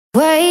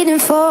Waiting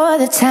for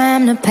the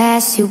time to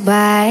pass you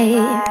by.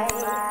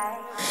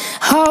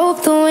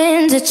 Hope the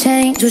winds of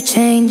change will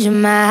change your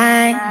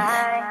mind.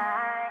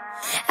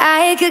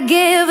 I could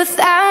give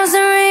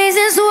 1,000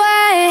 reasons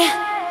why,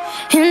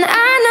 and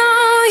I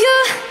know you,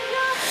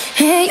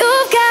 and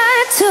you've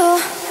got to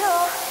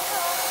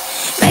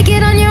make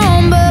it on your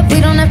own, but we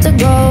don't have to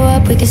grow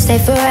up, we can stay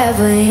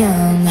forever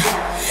young.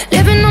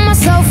 Living on my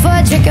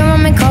sofa, drinking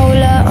rum and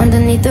cola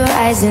underneath the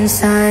rising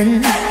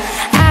sun.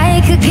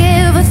 I could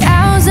give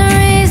 1,000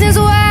 reasons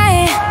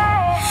why,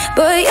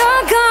 but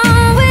you're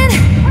going,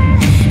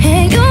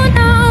 and you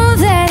know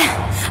that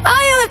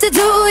all you have to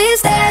do is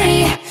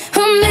stay a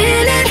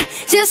minute.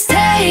 Just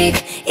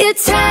take your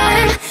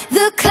time,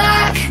 the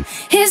clock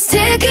is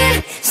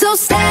ticking, so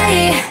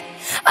stay.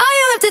 All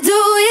you have to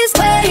do is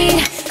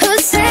wait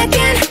a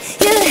second.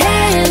 Your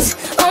hands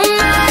on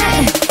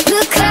mine,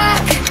 the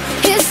clock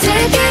is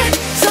ticking,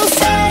 so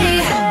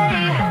stay.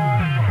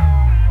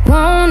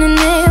 Wanting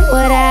it,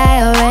 what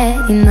I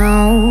already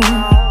know.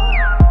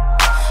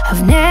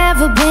 I've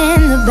never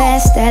been the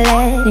best at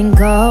letting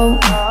go.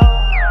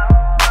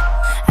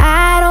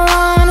 I don't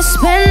wanna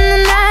spend the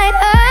night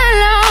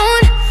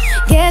alone.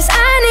 Guess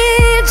I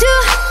need you,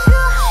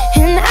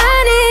 and I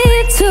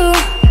need to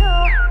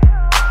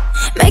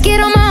make it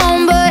on my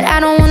own, but I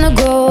don't wanna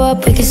grow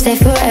up, we can stay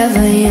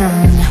forever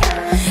young.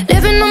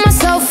 Living on my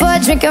sofa,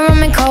 drinking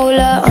rum and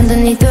cola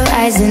underneath the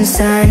rising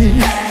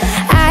sun.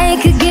 I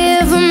could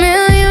give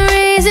 1,000,000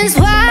 reasons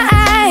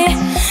why,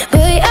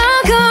 but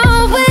you're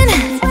going,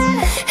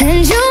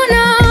 and you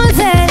know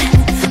that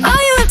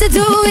all you have to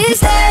do is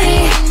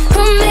stay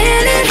a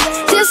minute.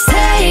 Just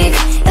take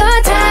your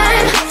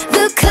time,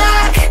 the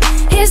clock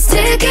is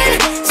ticking,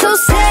 so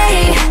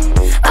stay.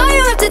 All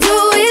you have to do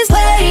is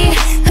wait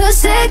a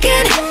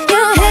second.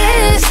 Your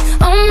hands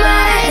on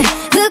mine,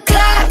 the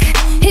clock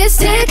is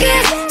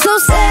ticking, so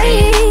stay.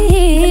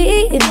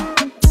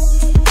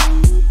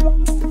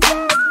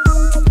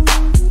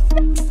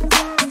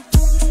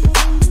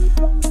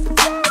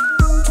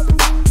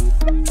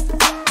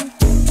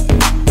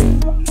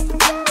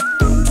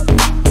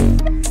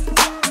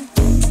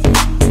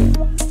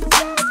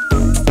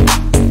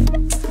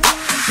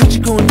 What you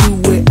gonna do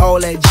with all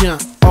that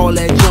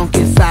junk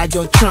inside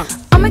your trunk?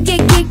 I'ma get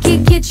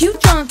you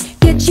drunk,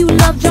 get you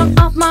love drunk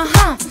off my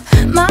hump,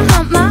 my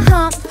hump, my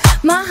hump,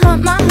 my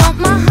hump, my hump,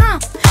 my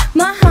hump,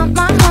 my hump,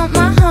 my hump,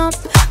 my hump,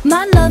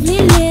 my lovely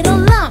little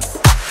lump.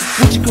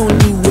 What you gonna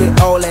do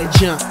with all that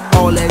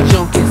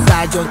junk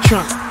inside your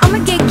trunk? I'ma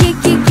get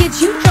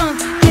you drunk,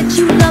 get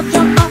you love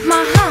drunk off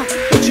my hump.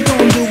 What you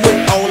gonna do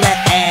with all that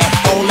ass,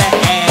 all that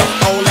ass,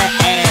 all that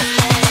ass?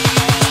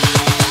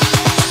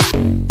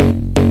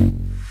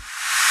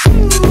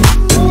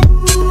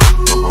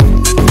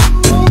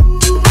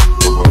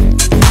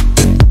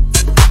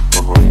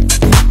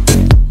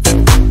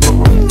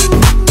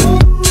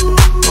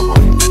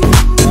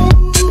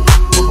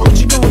 What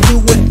you gonna do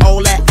with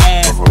all that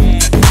ass? What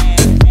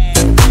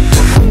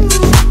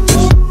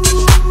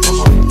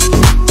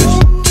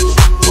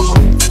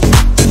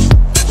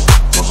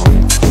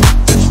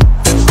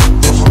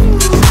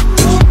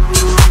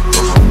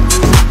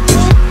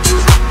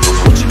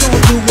you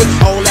gonna do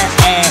with all that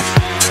ass?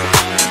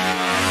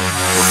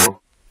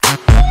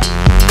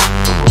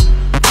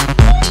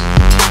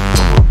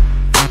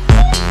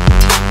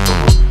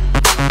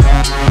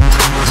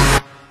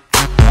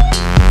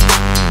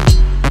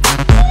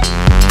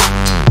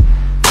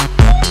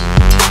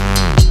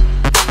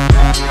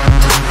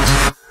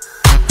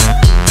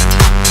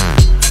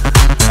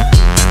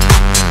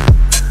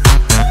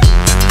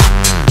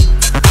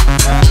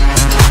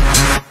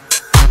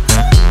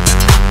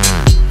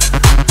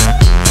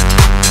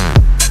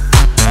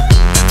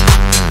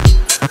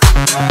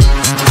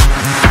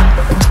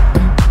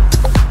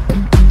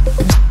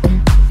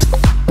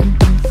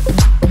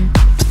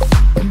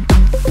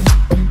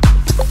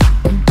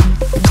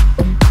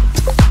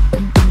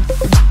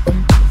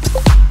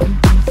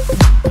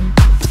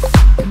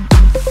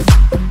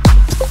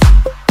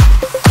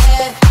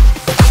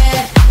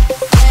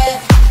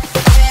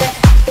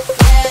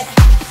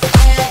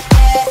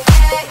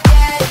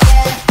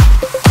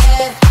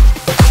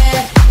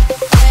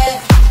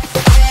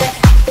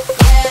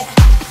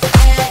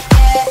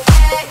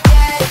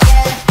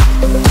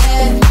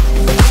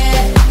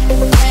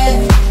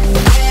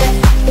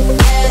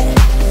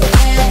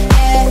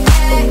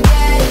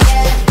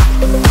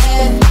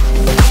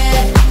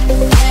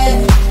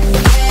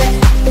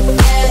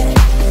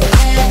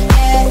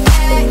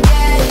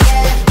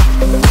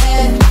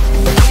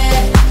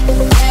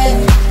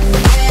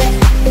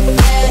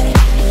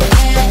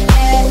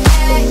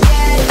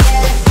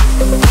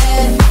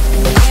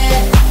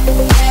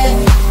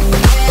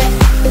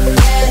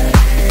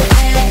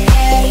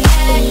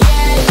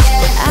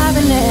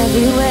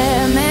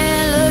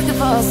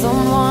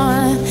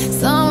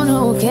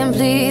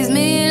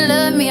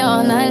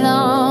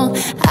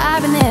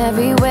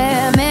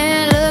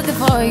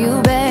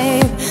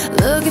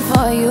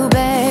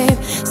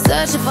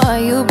 searching for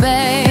you,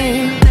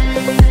 babe.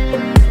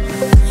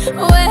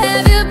 Where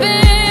have you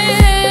been?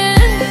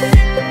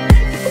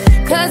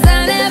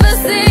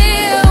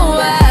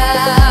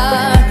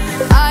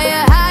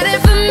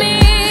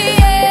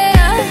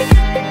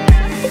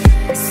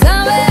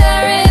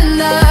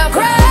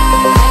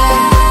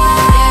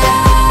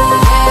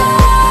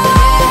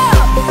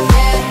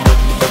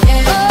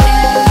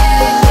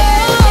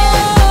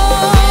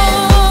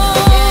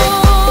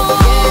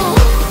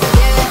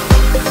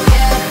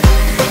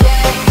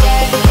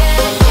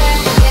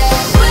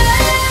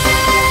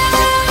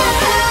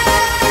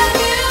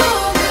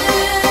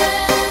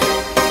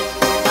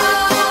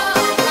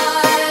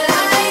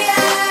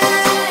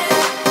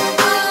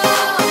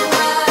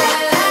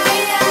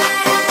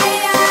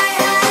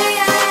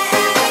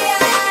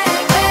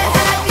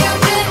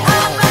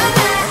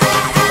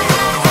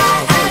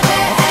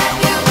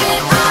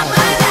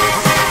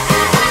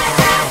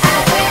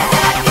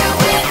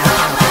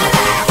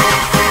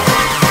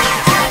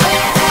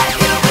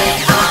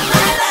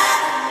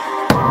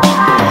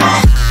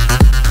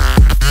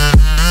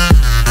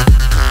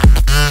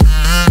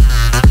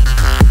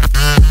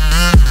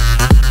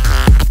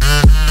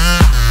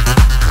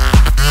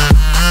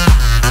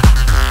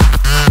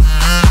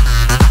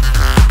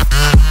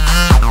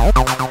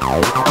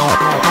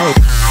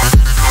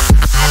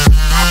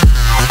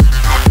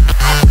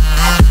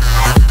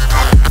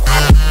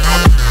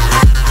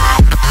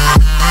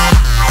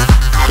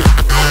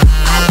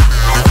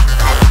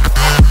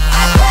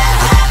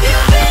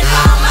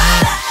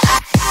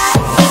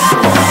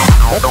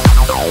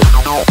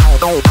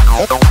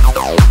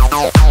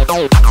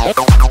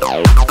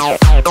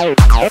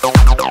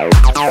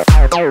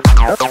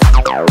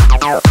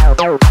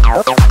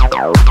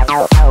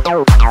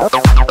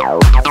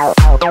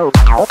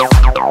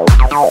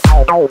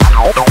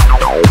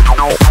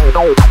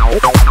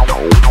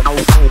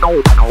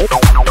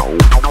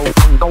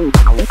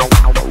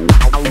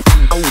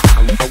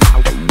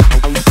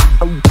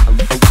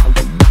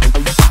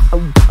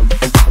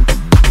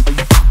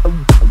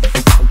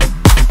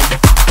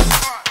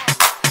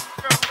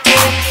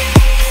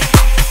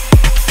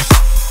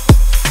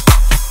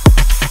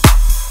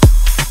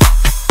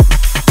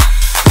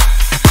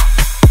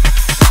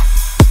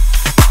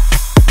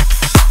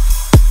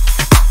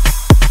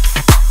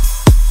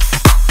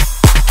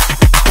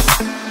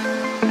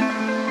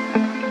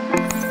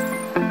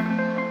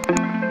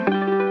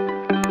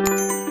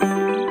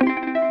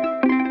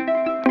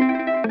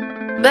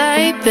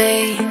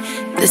 Baby,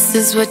 this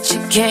is what you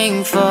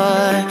came for.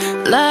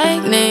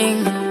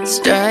 Lightning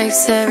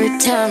strikes every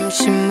time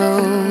she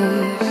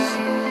moves,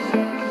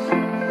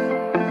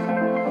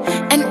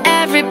 and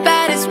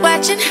everybody's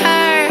watching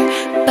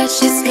her, but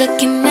she's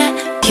looking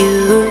at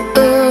you.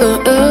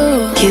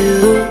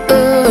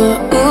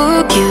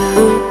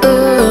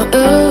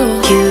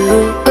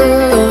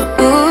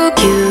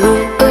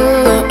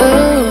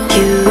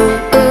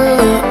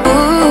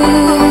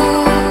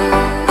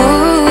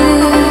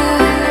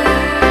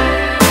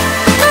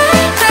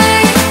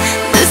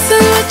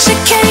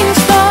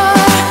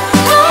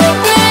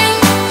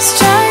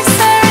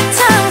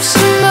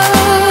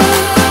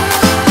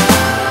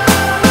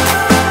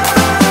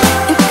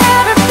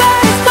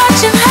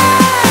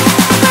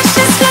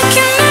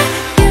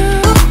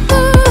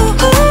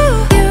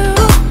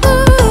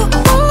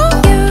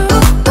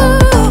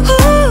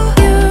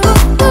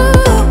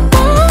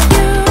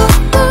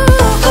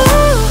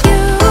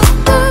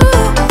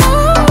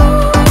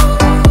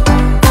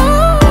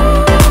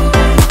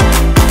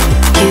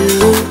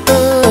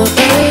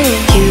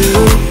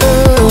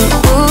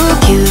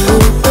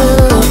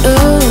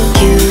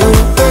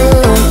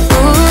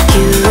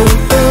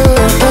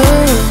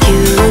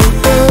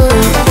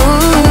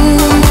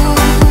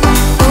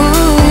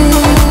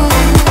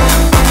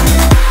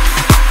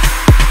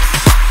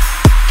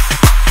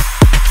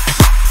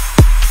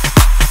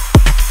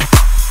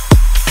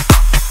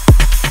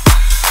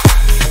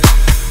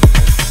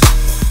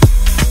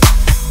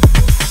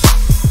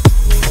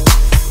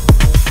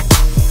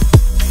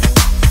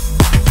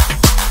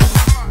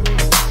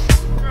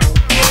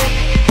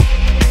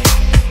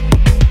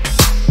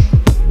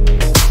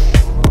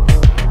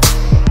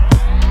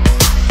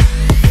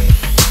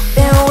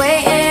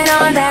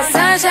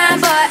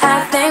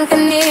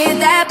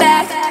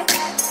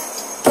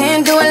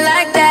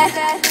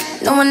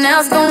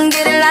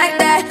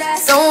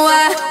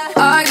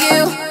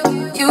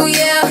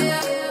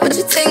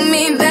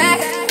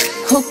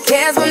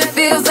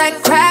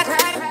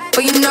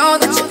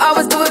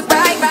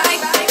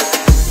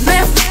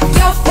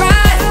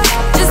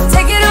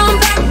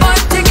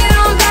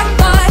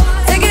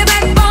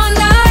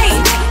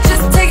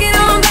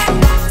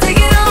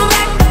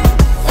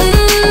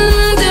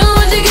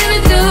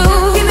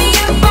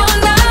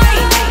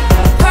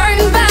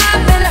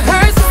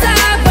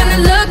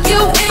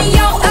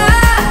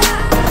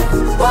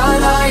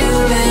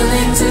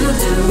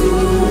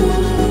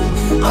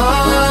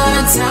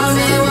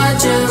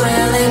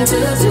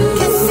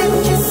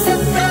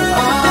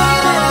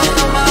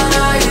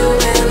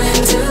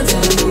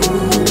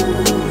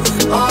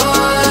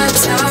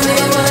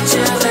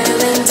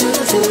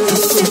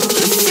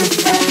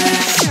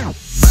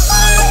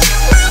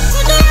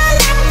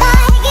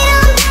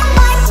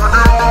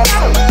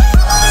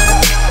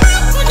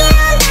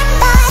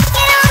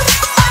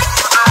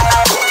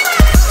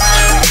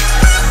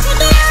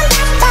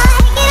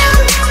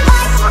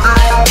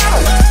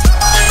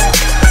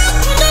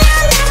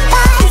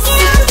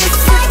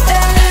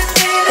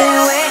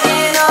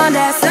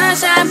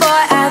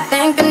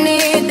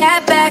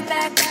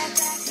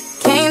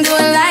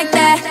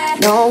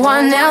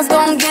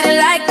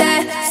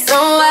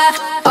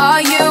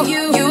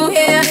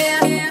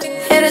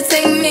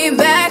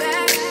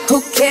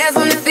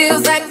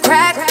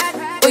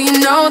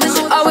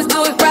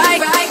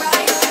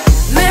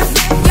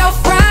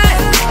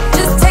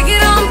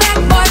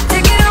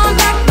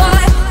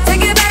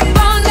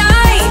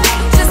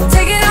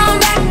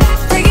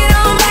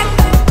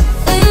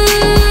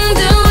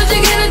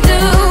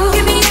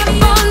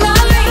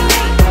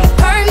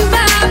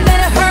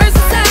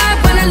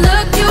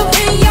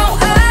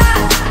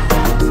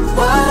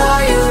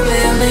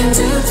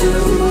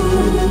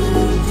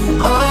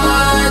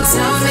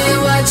 Tell me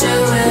what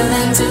you're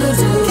willing to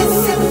do.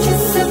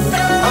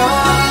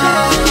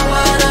 Oh,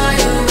 what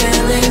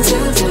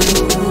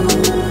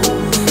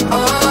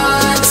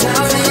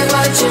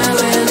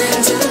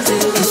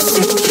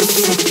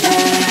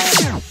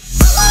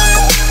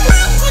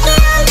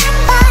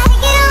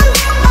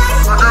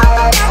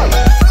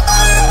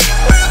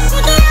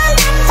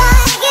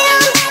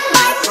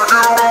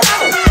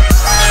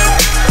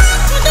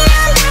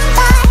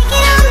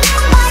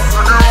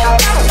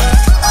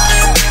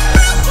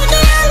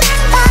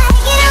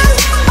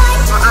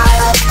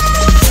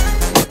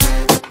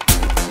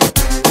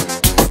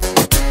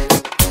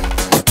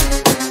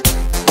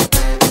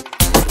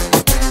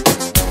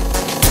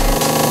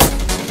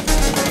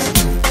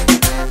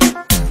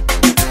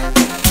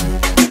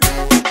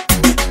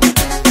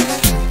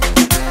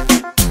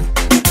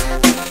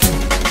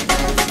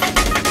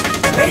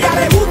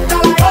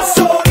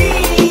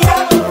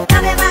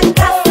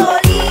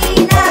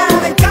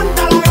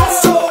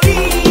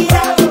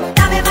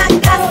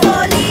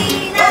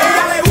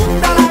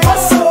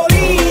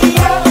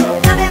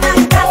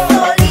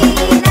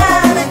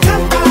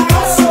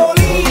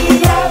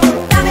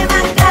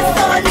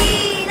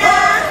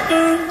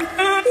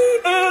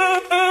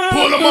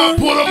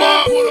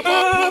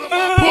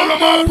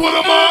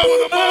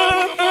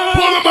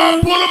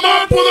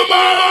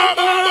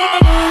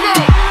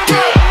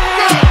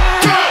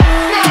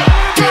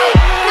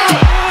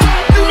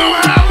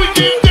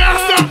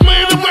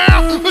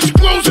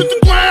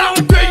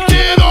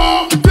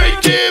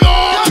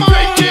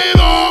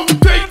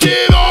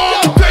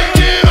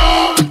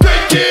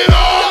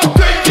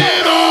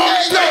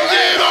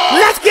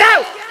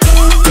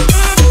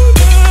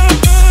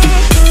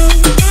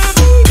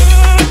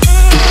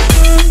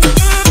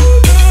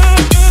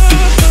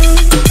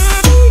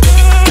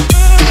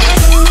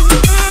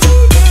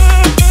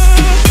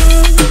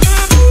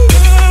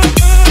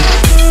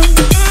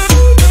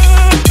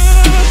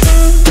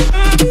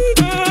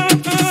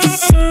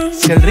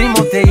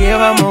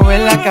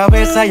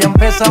empieza, ya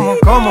empezamos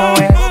como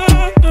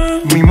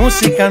es. Mi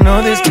música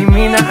no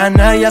discrimina a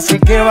nadie, así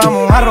que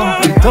vamos a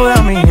romper.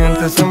 Toda mi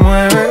gente se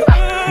mueve,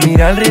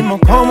 mira el ritmo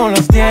como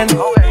los tiene.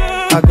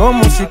 Hago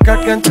música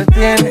que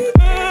entretiene.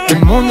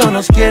 El mundo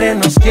nos quiere,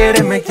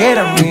 me quiere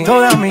a mí.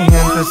 Toda mi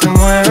gente se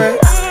mueve,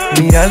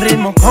 mira el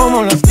ritmo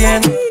como los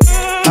tiene.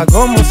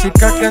 Hago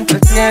música que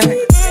entretiene.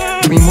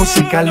 Mi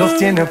música los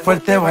tiene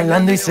fuerte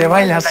bailando y se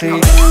baila así.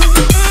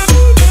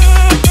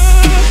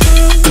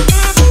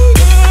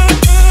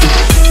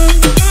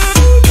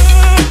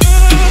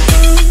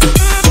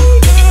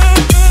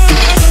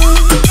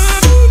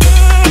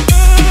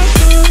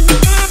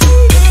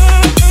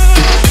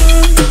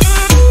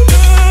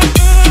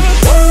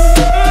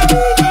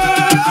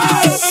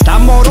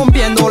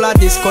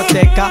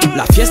 Discoteca,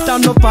 la fiesta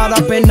no para,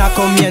 apenas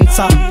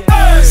comienza.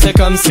 C'est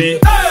comme si,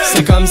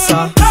 c'est comme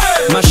ça,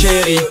 ma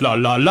chérie. La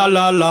la la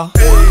la la.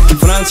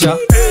 Francia,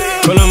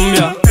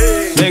 Colombia,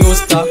 me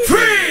gusta.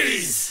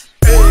 Freeze.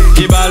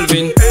 Y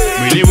Balvin,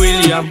 Willy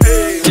William,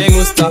 me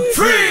gusta.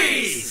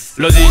 Freeze.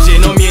 Los DJ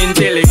no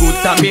mienten, le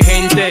gusta mi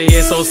gente y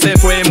eso se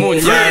fue muy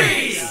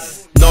bien.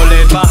 No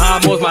le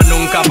bajamos, mas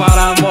nunca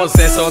paramos,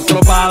 es otro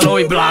palo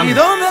y blanco. ¿Y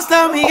dónde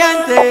está mi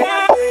gente?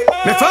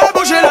 Me fait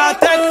bouger la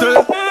tête.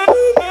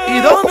 ¿Y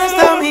dónde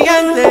está mi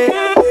gente?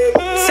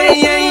 Say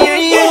yeah, yeah,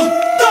 yeah. 1,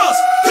 2,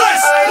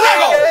 3,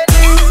 Lego.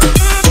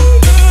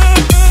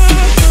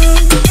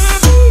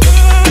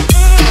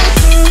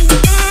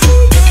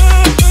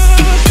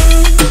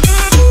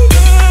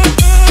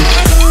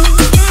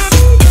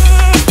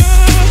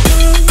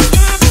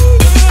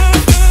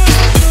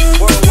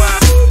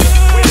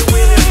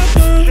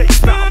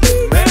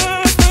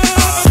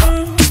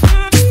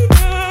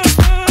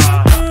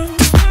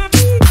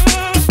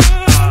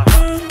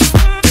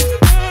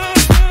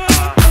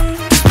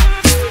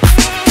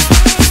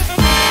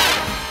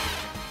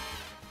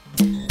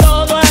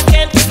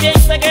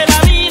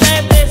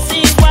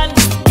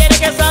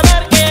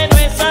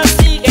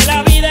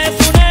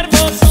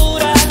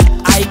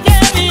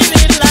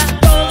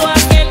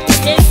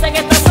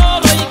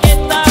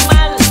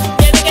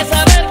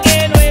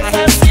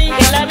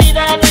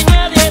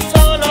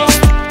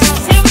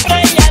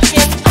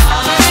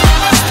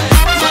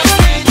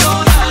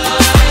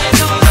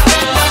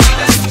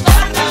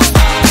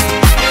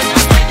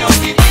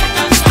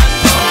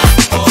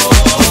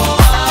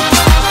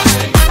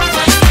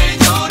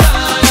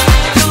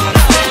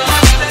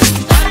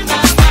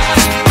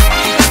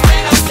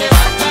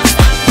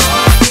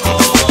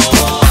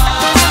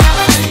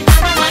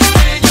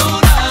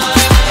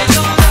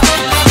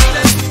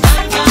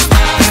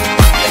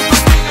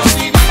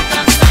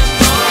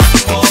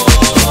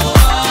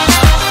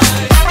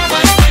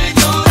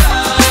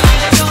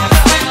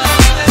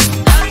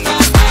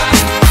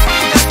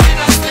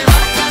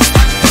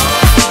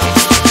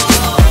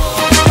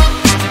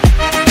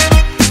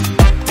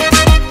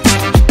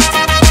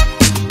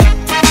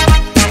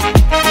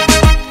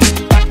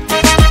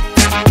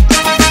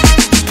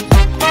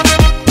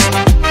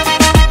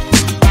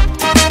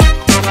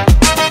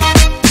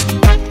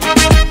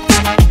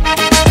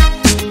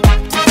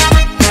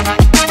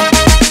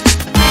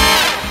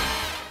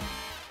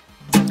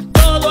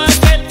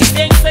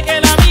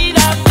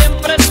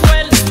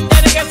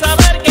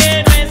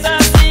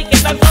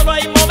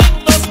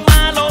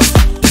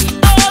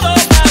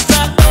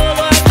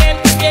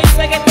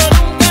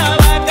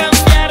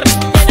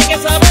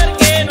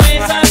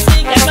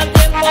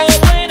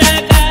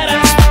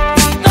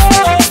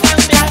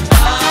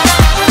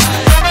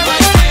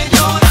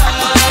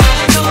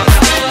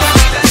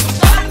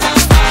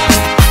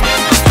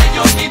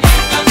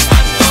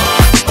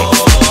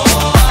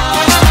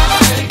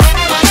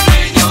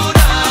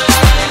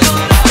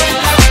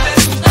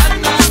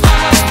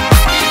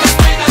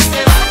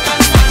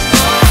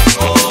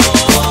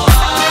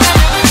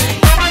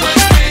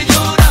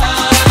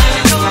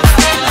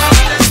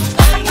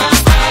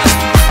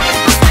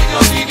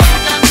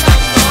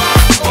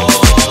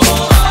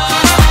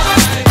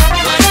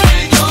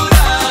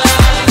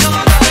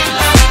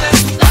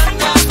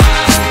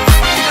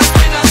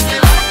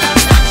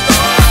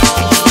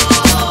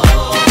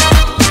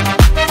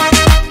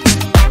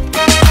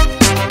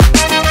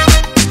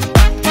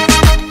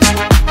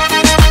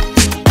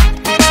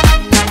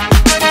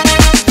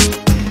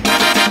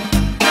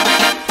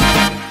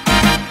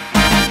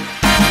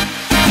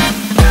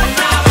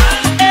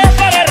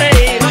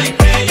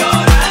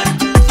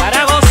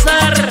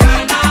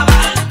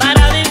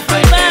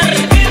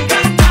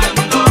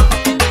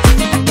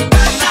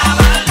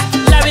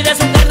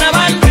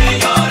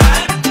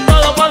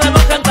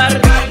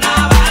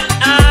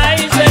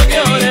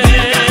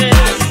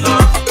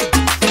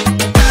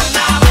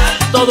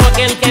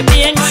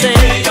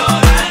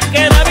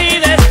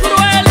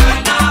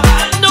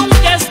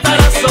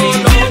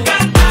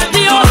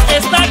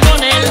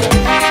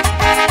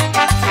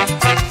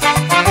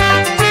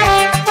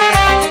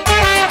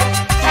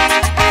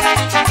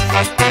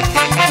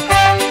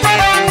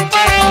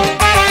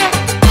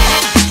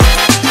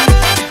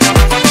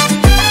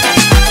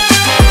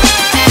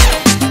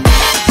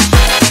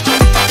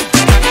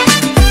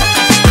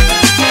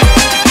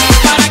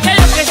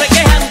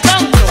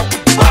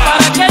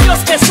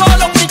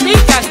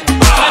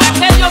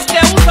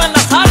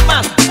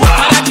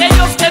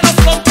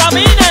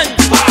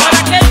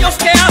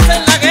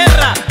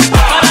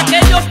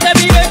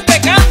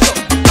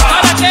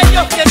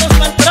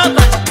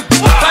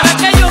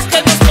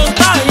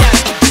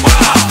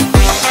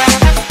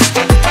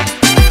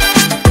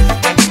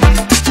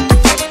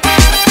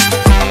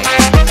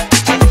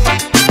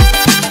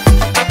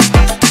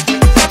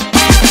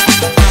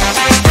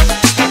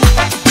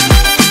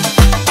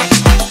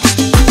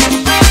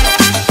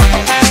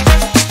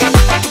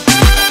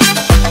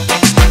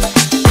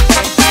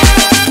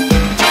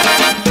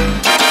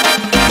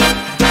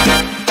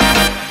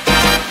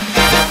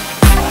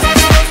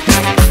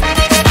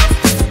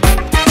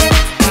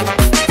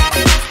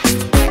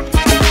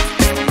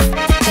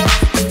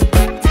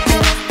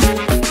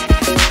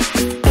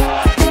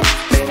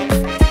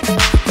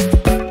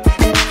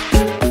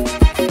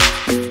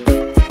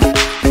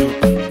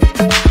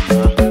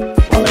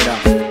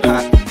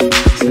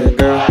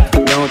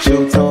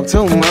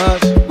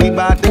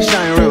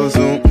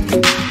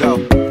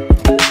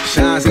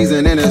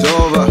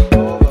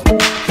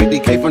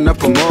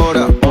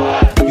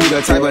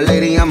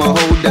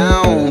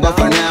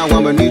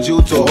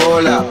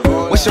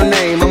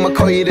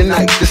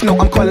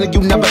 calling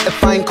you never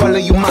if I ain't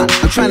calling you mine.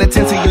 I'm trying to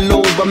tend to your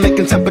lows by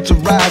making temperature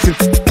rise.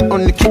 And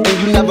on the kick and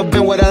you never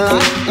been with a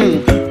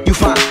line. You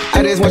fine,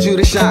 I just want you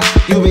to shine.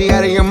 You be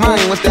out of your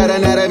mind, what's that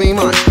and that'll be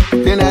mine.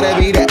 Then that'll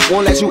be that,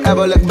 won't let you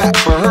ever look back.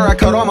 For her I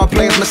cut all my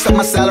plans, mess up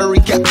my salary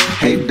cap.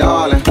 Hey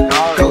darling,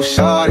 go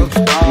shorty,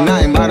 and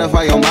I ain't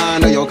modify your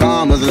mind or your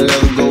commas. And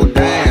let's go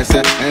dance,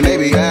 and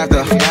maybe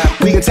after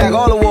we can tag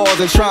all the walls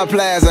and try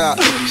plaza.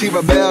 She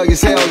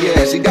rebellious, hell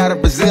yeah, she got a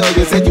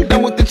Brazilian. Said you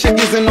done with the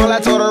chickens and all I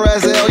told her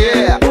as hell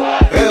yeah.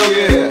 Hell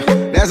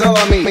yeah, that's all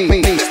I mean.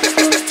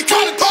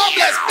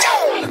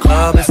 The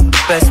club is the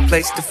best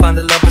place to find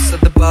the lovers, so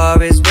the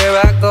bar is where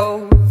I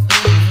go.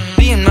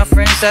 Me and my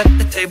friends at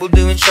the table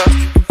doing shots,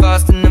 tripping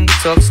fast and then we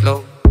talk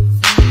slow.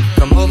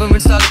 Come over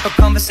and start up a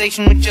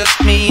conversation with just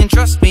me, and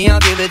trust me, I'll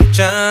give it a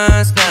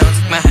chance. Now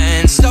take my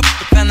hand, stop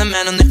the band, the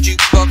man on the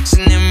jukebox,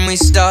 and then we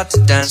start to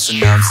dance. So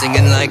now I'm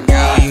singing like,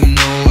 girl, you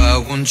know I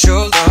want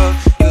your love.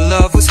 Your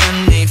love was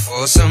handmade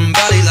for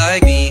somebody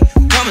like me.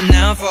 Come on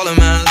now, follow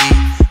my lead.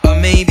 I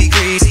may be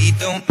crazy,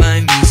 don't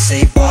mind me.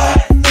 Say what?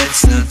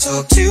 Let's not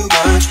talk too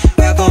much.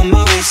 Grab on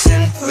my waist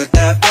and put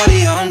that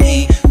body on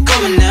me.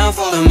 Come on now,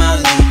 follow my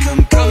lead.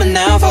 Come on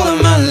now, follow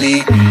my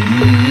lead.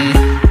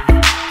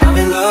 I'm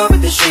in love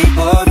with the shape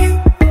of you.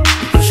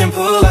 You push and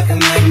pull like a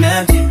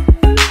magnet do.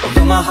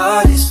 Although my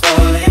heart is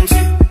falling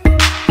too.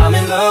 I'm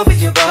in love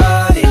with your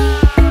body.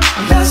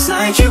 Last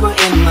night you were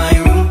in my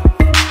room.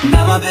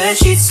 Now my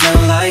bedsheets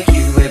smell like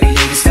you. Every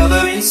day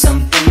discovering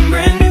something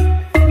brand new.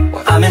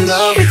 I'm in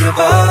love with your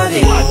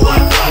body.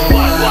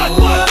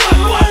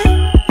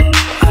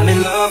 I'm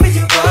in love with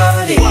your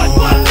body.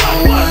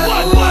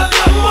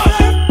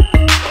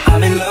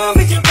 I'm in love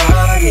with your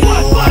body.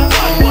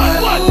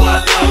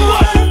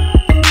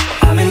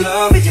 I'm in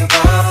love with your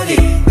body.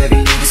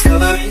 Every day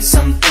discovering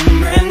something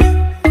brand new.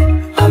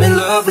 I'm in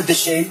love with the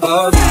shape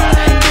of you.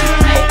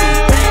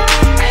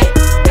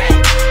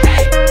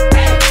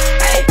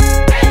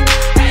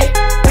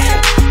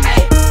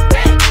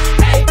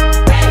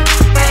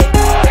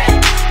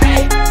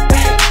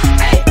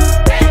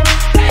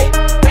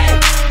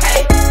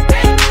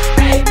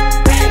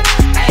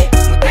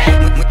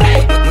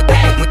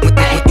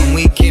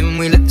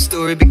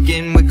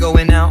 Begin, we're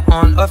going out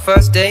on our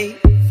first date.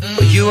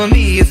 But you and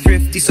me are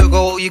thrifty, so go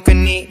all you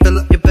can eat. Fill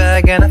up your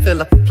bag and I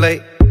fill up a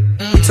plate.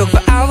 We talk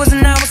for hours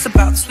and hours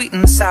about the sweet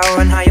and the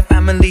sour, and how your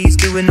family's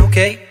doing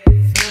okay.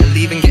 And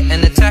leaving, getting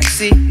a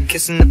taxi,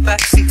 kissing the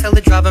backseat, tell the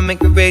driver make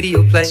the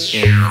radio play.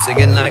 Yeah, I'm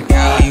singing like,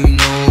 girl, you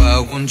know I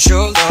want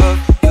your love.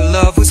 Your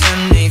love was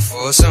handmade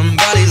for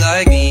somebody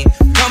like me.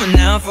 Come on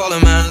now, follow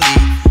my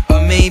lead.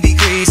 I may be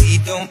crazy,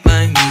 don't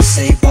mind me.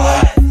 Say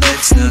what?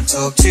 Let's not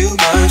talk too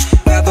much.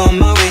 Grab on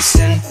my waist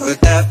and put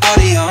that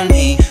body on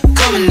me.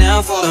 Come on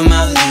now, follow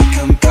my lead.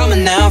 Come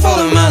on now,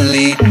 follow my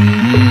lead.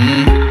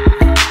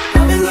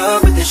 I'm in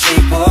love with the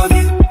shape of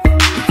you.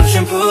 You push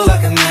and pull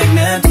like a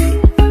magnet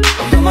do.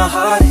 Although my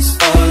heart is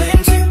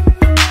falling too.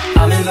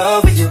 I'm in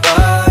love with your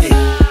body.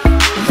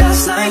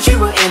 Last night you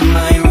were in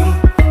my room.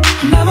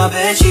 Now my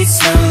bedsheets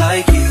smell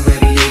like you.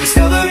 Every day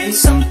discovering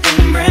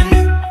something brand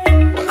new.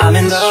 I'm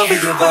in love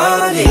with your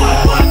body.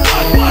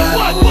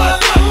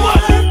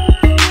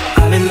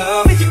 I'm in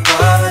love with your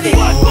body.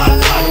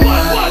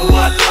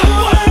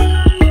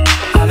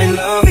 I'm in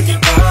love with your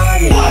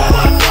body.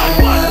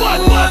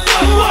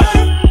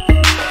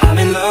 I'm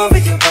in love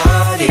with your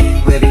body.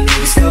 Every day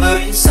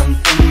discovering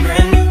something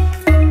brand new.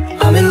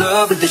 I'm in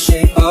love with the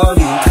shape of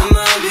you. Come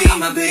on, be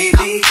my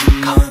baby.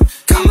 Come on,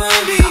 come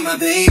on, be my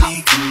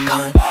baby.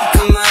 Come on,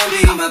 come on, be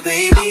my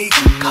baby.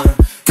 Come on,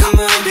 come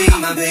on, be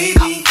my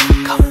baby.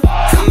 Come on,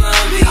 come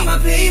on, be my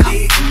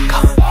baby.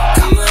 Come on,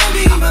 come on,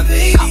 be my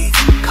baby.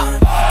 Come on,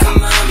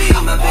 come on, be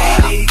my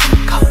baby.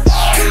 Come on,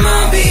 come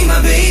on, be my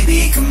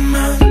baby. Come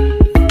on.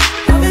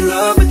 I'm in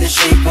love with the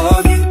shape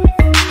of you.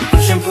 You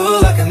push and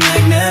pull like a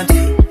magnet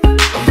do.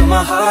 Although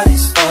my heart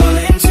is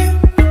falling too.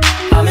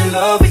 I'm in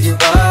love with your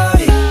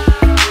body.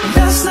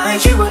 Last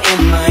night you were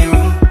in my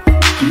room.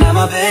 Now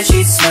my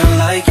bedsheets smell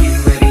like you.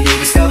 Every day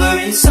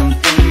discovering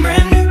something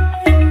brand new.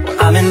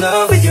 I'm in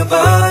love with your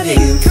body.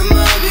 Come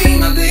on, be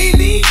my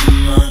baby.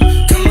 Come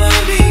on, come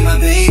on, be my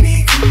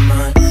baby. Come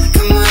on,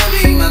 come on,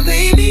 be my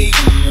baby.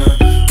 Come on,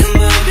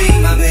 come on, be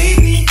my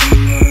baby.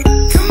 Come on,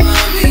 come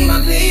on, be my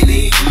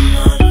baby. Come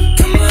on,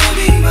 come on,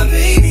 be my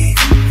baby.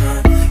 Come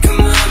on,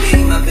 come on, be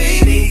my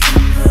baby.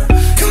 Come on,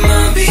 come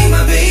on, be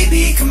my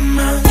baby. Come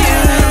on,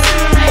 yeah.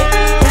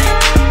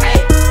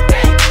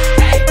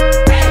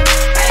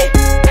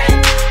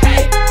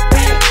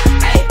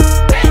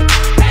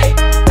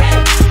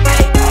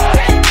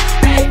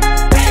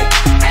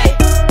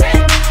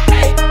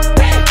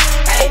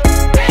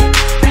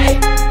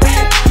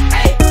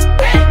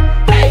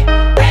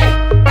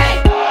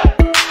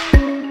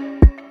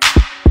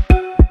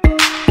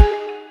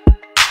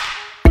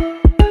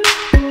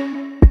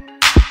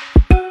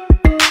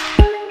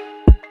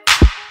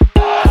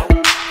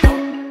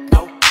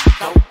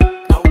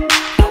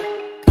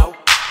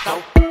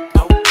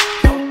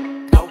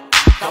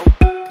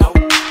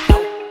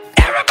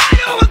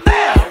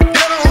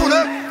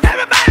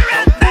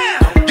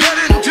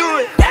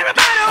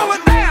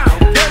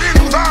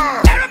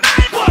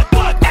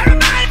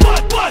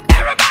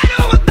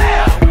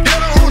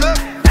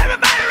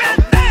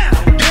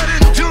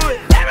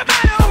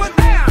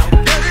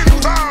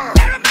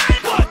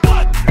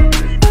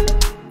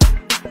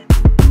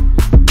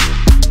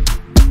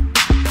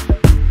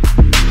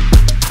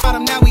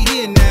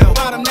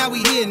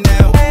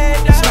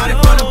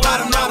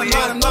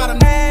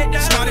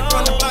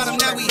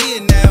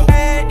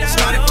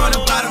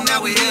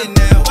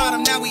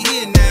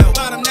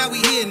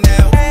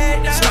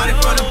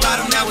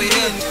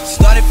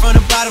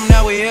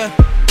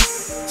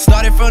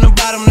 Started from the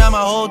bottom, now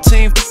my whole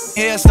team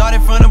here. Started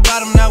from the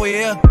bottom, now we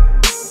here.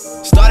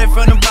 Started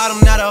from the bottom,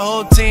 now the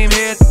whole team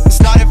here.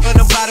 Started from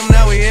the bottom,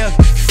 now we here.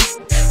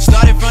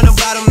 Started from the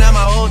bottom, now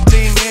my whole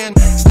team in.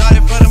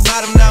 Started from the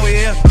bottom, now we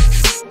here.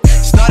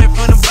 Started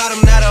from the bottom,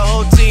 now the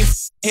whole team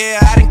here.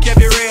 I done kept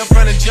it real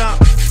from the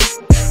jump.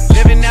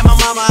 Living at my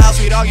mama's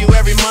house, we'd argue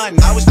every month.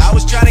 I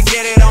was trying to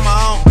get it on my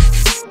own.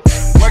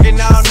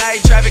 Working all night,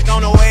 traffic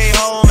on the way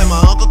home, and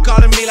my uncle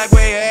calling me like,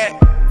 where you at?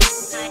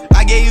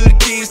 I gave you the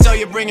keys, so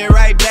you bring it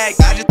right back.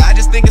 I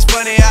just think it's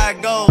funny how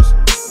it goes.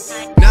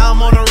 Now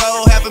I'm on the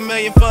road,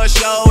 $500,000 for a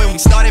show, and we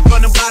started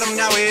from the bottom,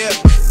 now we here.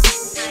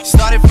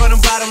 Started from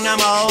the bottom, now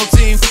my whole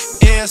team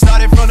here.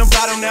 Started from the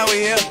bottom, now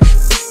we here.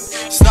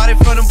 Started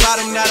from the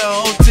bottom, now the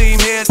whole team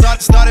here.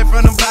 Started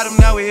from the bottom,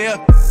 now we here.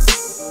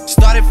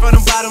 Started from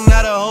the bottom,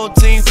 now the whole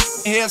team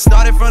here.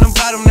 Started from the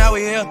bottom, now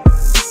we here.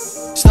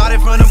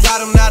 Started from the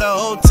bottom, now the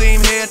whole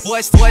team here.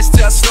 Boys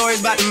tell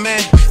stories about the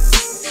man.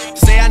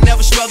 Say I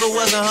never struggled,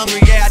 wasn't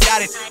hungry, yeah I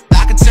doubt it.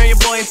 I could turn your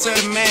boy into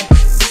the man.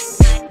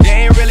 There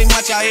ain't really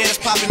much out here that's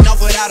popping off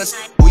without us.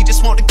 We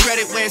just want the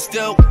credit where it's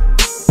due.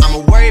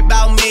 I'ma worry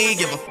about me,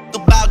 give a fuck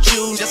about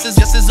you. Just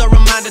as a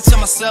reminder to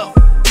myself.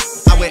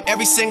 I wear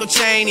every single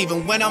chain,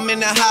 even when I'm in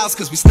the house.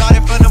 Cause we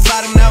started from the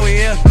bottom, now we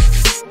here.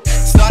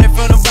 Started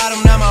from the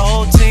bottom, now my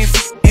whole team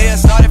here.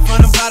 Started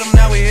from the bottom,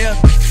 now we here.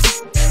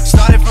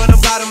 Started from the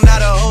bottom, now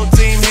the whole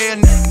team here.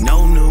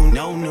 No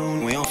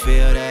noon, we don't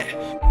feel that.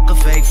 A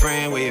fake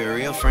friend, where your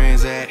real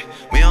friends at?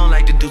 We don't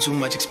like to do too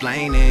much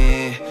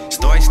explaining.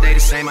 Story stay the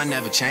same, I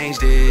never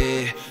changed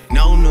it.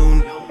 No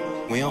noon,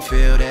 we don't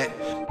feel that.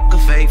 A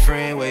fake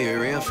friend, where your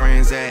real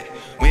friends at?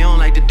 We don't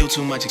like to do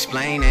too much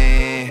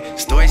explaining.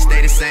 Story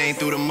stay the same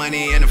through the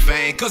money and the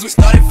fame. Cause we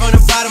started from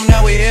the bottom,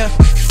 now we here.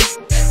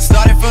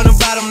 Started from the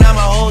bottom, now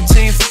my whole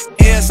team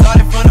here.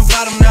 Started from the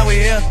bottom, now we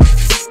here.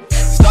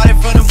 Started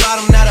from the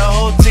bottom, now the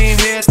whole team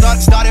here.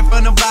 Started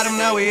from the bottom,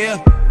 now we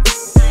here.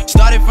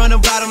 Started from the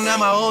bottom, now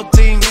my whole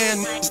team in.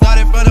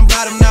 Started from the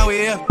bottom, now we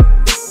here.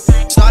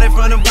 Started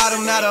from the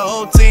bottom, now the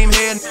whole team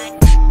here.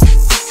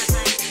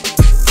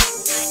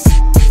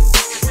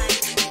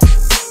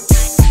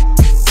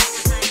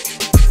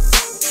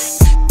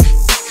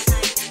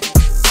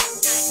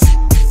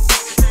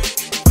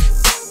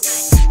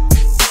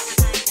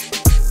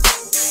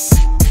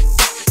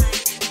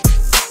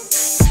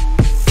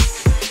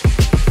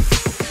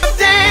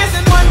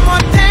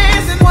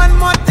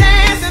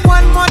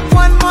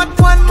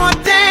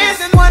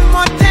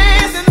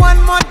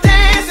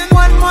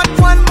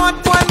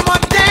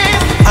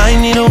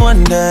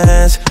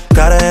 Dance,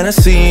 got a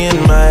Hennessy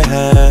in my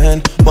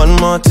hand. One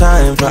more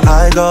time before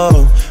I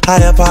go.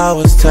 Higher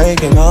powers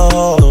taking a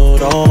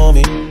hold on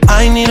me.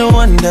 I need a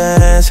one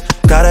dance,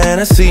 got a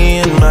Hennessy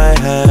in my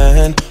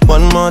hand.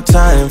 One more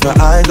time before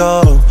I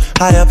go.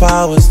 Higher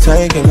powers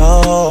taking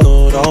a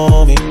hold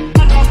on me.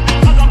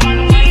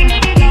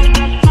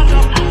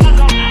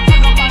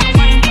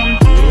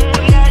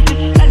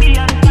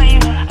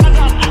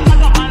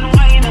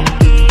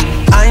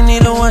 I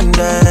need a one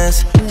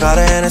dance, got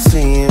a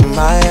Hennessy in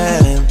my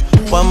hand.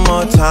 One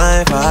more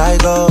time before I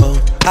go.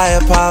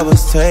 Higher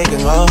powers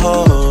taking a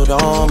hold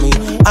on me.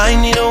 I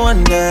need a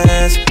one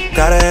dance,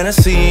 got a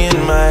Hennessy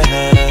in my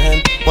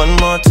hand. One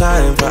more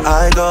time before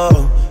I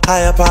go.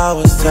 Higher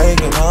powers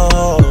taking a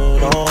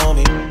hold on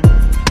me.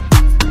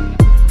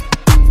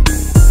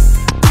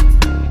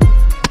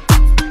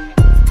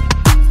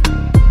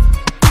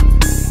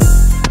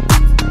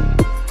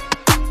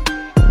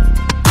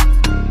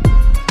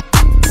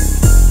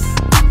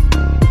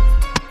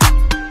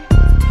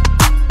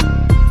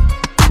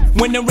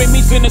 When the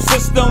Remy's in the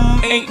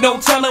system, ain't no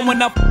telling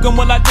when I fuck 'em,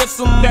 will I diss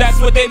 'em. That's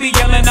what they be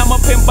yelling, I'm a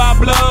pimp by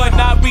blood,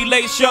 not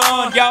relation.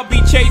 Y'all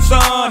be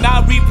chasing,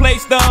 I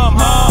replace them,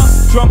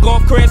 huh? Drunk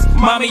off Kris,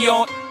 mommy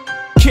on.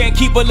 Can't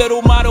keep a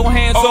little model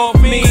hands off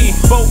me.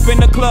 Both in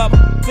the club,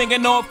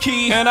 singing off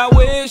key. And I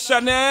wish I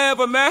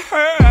never met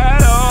her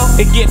at all.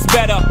 It gets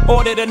better,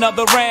 ordered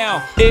another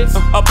round. It's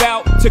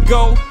about to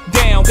go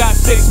down. Got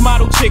 6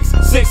 model chicks,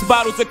 6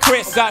 bottles of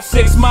Kris. Got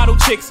 6 model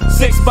chicks,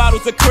 6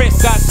 bottles of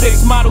Kris. Got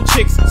 6 model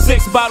chicks,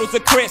 6 bottles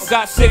of Kris.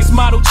 Got 6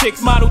 model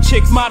chicks, model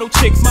chicks, model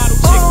chicks, model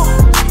chicks.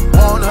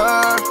 Want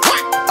her,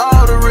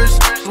 all the rich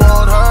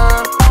want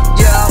her.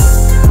 Yeah,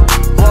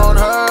 want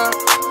her,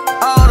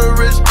 all the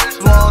rich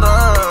want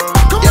her.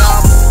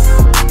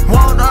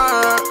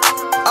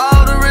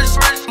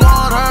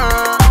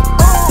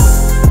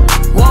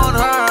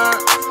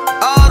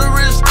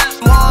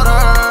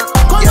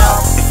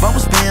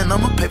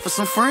 For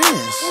some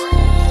friends,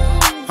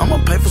 I'ma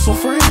pay for some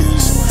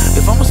friends.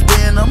 If I'ma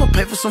spend, I'ma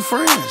pay for some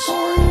friends.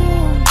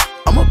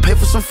 I'ma pay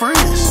for some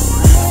friends.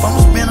 If I'ma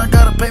spend, I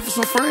gotta pay for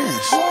some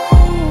friends.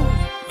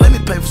 Let me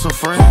pay for some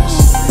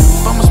friends.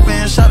 If I'ma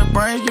spend, shot to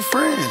bring your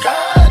friends.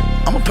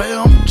 I'ma pay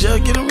them,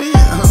 just get them in.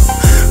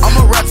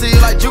 I'ma rap to you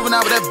like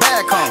Juvenile with that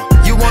bag, huh?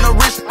 You want a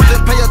rich,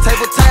 then pay your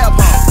table tab,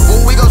 huh?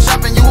 When we go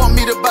shopping, you want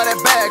me to buy that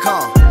bag,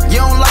 huh? You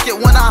don't like it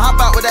when I hop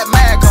out with that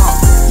mag, huh?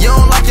 You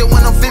don't like it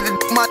when I'm 50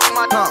 my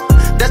huh?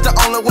 That's the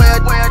only way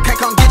I can't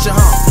come get you,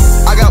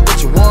 huh? I got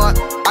what you want,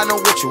 I know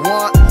what you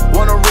want.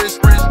 Want a wrist,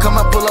 come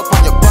and pull up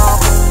on your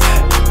bumper.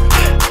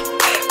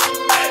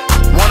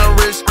 Want a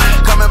wrist,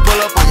 come and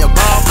pull up on your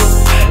bumper.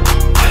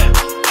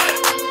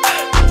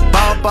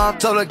 Bump,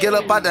 told her get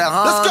up out that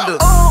Honda. Let's go.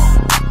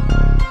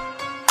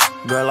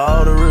 Girl,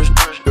 all the rich,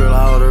 girl,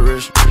 all the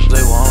rich,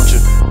 they want you.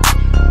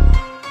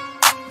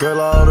 Girl,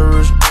 all the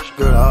rich,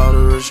 girl, all the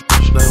rich,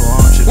 they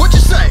want you. What you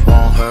say?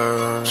 Want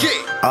her.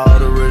 Yeah. All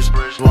the rich,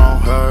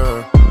 want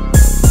her.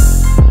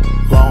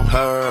 Want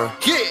her.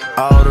 Yeah.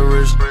 All the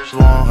rich,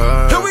 want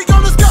her. Here we go,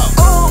 let's go.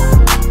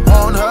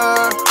 Want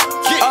her.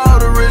 Yeah. All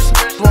the rich,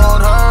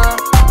 want her.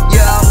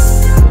 Yeah.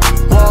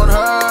 Want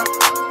her.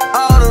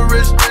 All the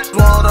rich,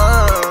 want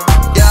her.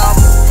 Yeah.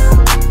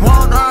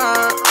 Want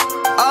her.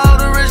 All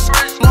the rich,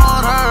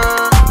 want her.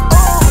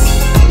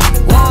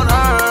 Want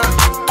her.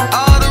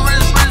 All the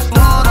rich,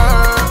 want her.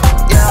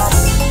 Yeah.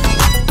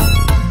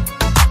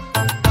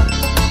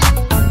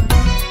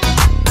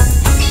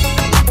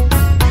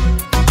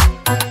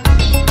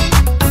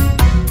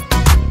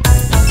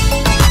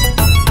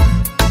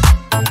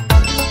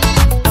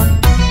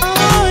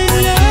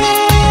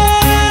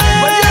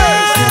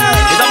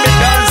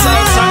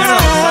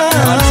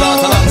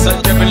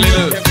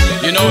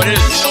 You know what it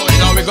is.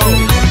 Now we go.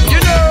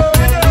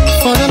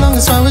 For the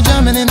longest while we're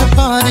jamming in the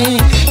party,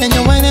 and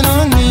you're whining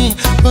on me,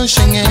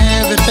 pushing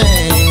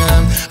everything.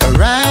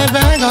 Right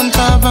back on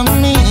top of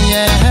me,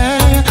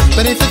 yeah.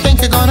 But if you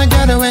think you're gonna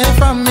get away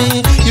from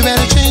me, you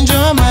better change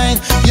your mind.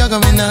 You're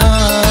going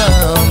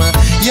home.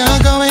 You're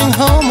going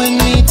home with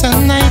me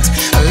tonight.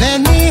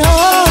 Let me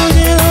hold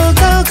you,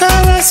 go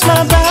caress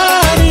my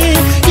body.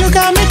 You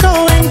got me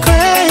going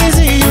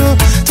crazy. You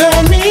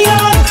turn me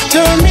on,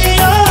 turn me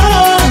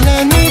on.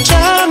 Let me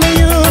charm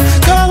you,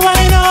 go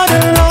wine all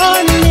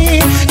around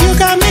me. You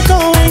got me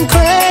going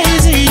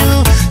crazy.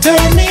 You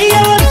turn me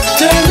on,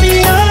 turn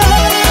me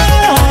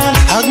on.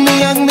 Hug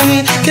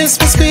me, kiss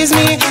me, squeeze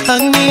me.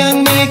 Hug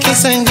me,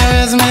 kiss and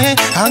caress me.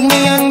 Hug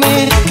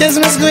me, kiss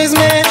me, squeeze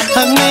me.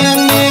 Hug me,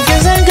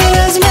 kiss and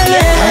caress me.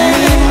 Hug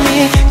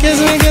me, kiss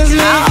me, kiss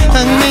me.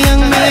 Hug me,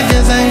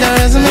 kiss and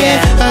caress me.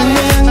 Hug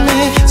me,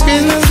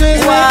 squeeze me,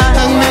 squeeze me.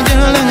 Hug me,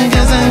 girl, and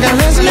kiss and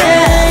caress me.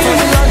 For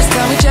the longest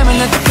time we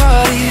jamming at the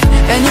party,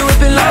 and you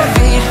whipping like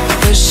beat,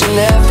 pushing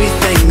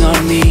everything on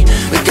me.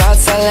 We got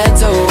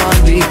Salento on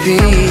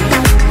repeat.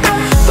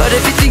 But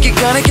if you think you're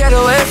gonna get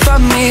away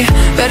from me,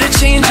 better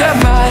change your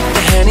mind.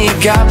 The Henny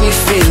got me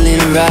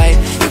feeling right.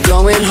 You're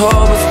going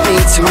home with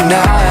me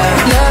tonight.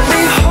 Let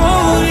me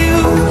hold you,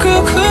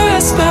 girl,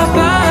 caress my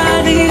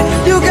body.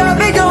 You got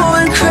me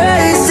going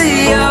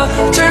crazy, yo.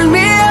 Turn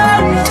me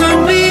on,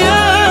 turn me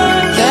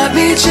on. Let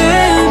me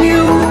jam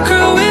you,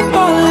 girl, whip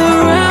all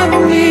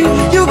around me.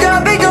 You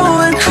got me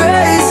going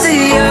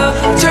crazy, yo.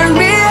 Turn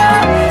me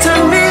on,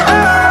 turn me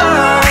on.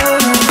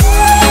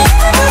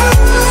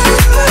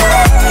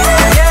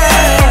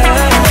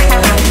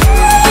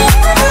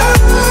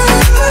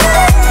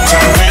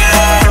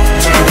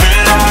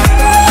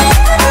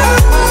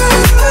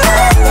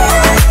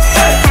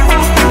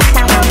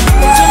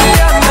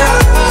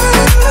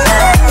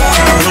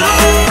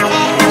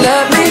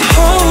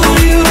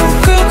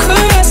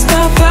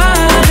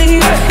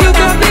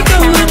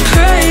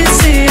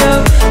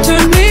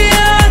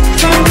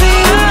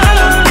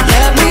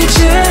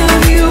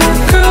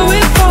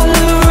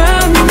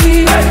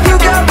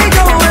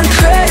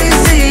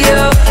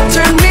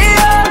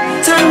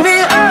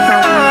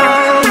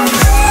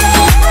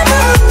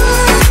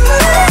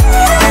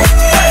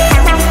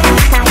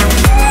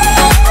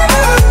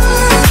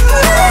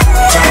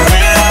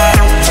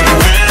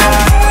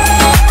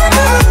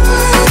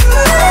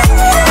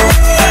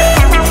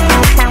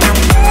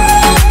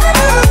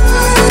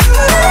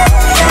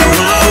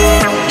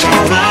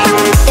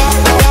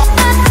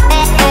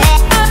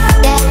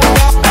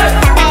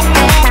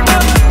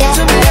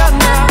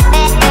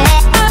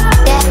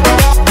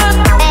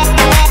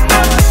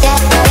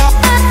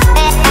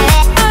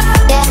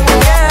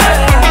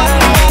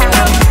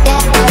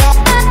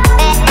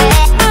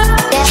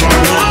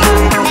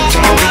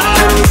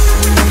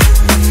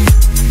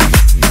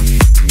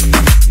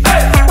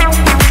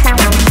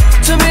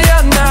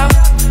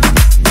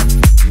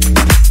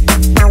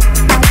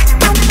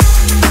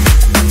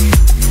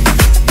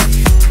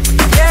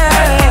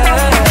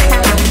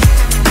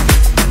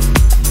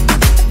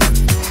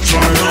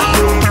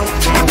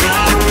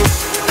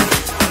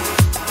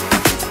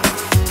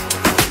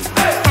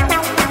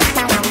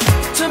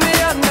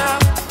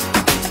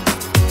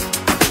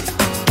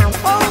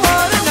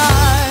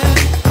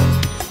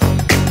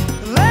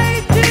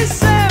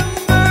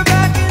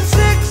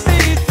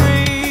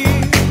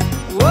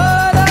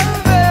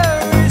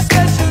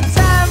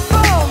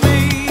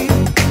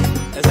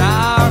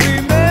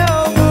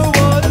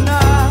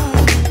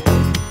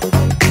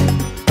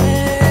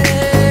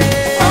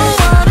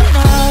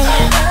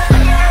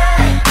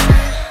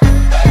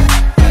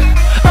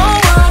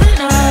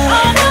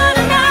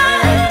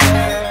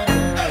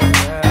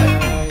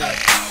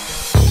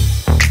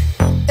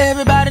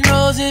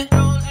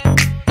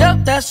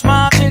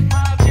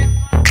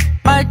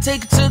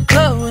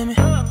 love with me,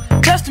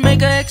 just to make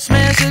her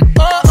ex-man sick.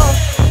 Oh, oh.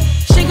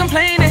 She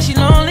complained that she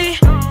lonely,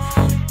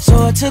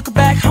 so I took her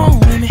back home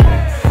with me.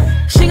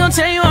 She gon'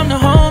 tell you I'm the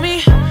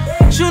homie.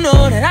 You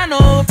know that I know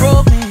what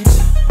broke me.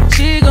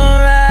 She gon'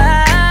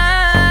 ride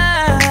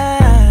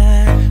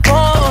for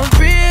a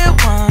real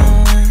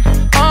one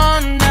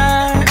all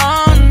night,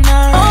 all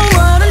night. Oh,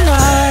 what a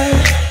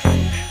night.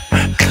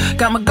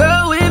 Got my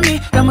girl with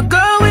me, got my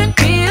girl with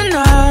me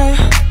tonight.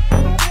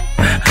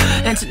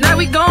 And tonight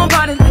we gon'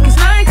 party like it's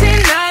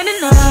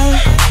 1999.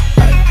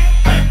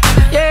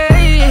 Yeah,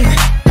 yeah.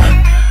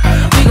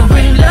 We gon'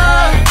 bring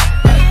love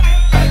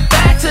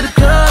back to the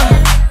club.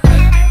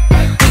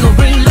 We gon'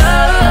 bring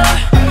love,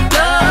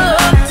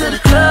 love to the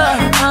club.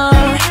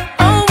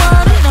 Oh,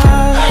 what a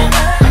night.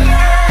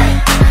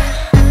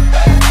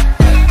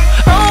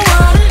 Oh,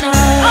 what a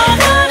night. Oh,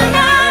 what a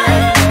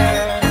night.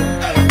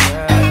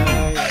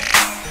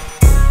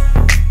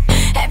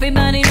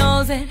 Everybody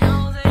knows it.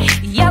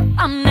 Yep,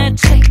 I'm that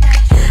chick.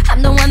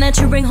 I'm the one that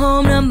you bring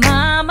home to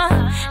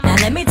mama. Now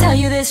let me tell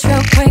you this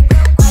real quick.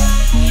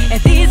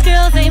 If these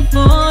girls ain't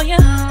for you,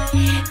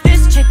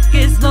 this chick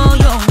is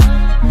loyal.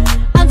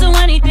 I'll do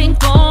anything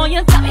for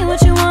you. Tell me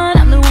what you want,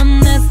 I'm the one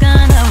that's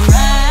gonna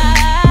ride.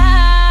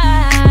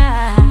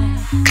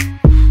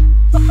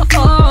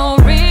 Oh,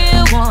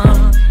 real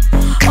one.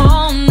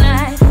 All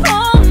night,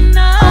 all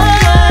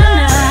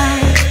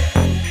night.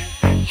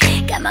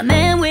 Got my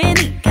man with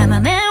me, got my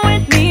man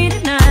with me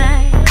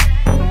tonight.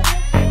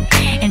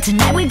 And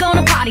tonight we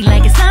gonna party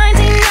like it's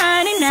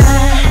 1999.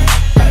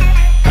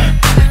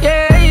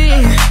 Yeah,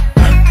 yeah.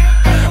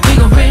 We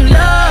gon' bring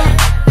love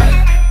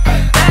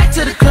back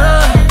to the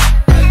club.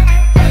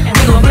 And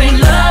we gon' bring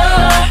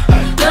love,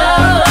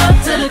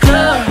 love to the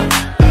club.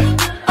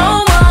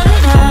 Oh, what a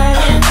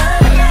night.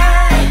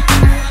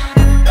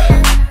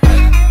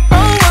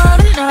 Oh, what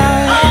a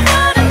night. Oh,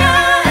 what a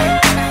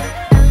night.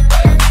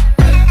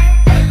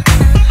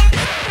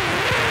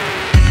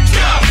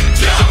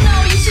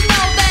 You should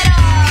know that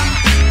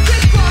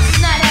Kross is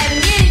not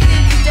having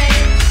anything today.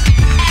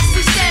 As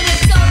we stand up,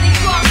 totally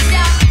crossed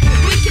out.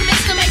 We can mix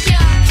to make ya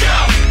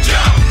jump,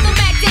 jump. Go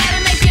back down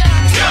and make ya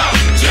jump,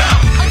 jump.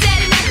 Oh,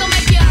 Daddy Mac gon'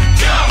 make ya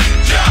jump,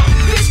 jump.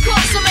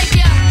 Kross will make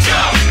ya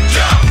jump,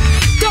 jump.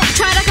 Don't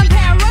try to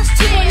compare us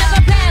to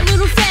another bad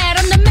little fad.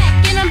 I'm the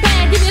Mac and I'm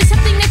bad. Give you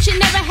something that you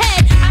never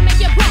had. I make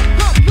you bump,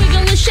 bump,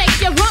 wiggle and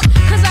shake your rump.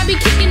 Cause I be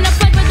kicking the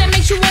flavor that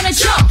makes you wanna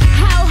jump.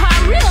 How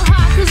high, real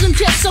high, cause I'm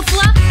just so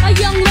fly. A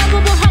young,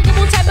 lovable,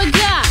 huggable type of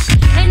guy.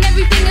 And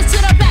everything is to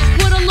the back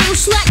with a little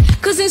slack.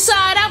 Cause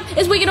inside out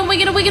is wiggin' and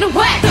wiggin' and wiggin' and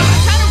whack. Some of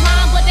them try to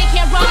rhyme, but they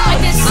can't rhyme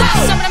like this. Some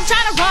of them try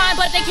to rhyme,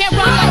 but they can't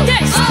rhyme like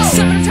this.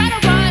 Some of them try to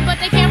rhyme, but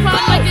they can't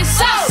rhyme like this.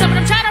 Some of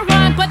them try to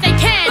rhyme, but they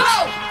can't.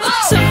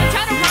 Some of them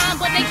try to rhyme,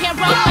 but they can't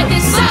rhyme like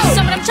this.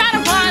 Some of them try to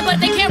rhyme, but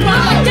they can't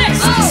rhyme like this.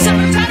 Some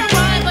of them try to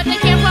rhyme, but they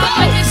can't rhyme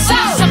like this.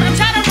 Some of them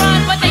try to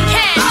rhyme, but they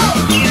can't. Oh,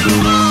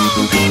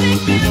 baby,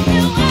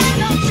 you are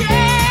no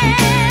change.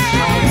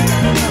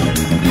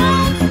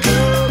 Oh, to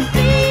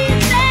be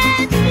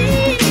that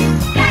me.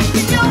 Back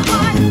in your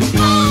heart.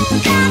 Oh,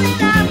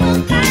 darling, I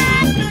will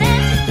not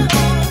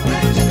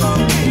let you go.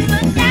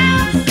 But now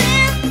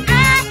since I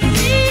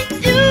see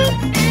you,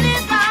 it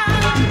is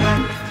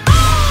wrong.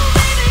 Oh,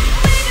 baby,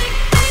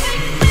 baby,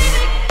 baby, baby,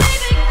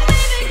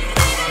 baby,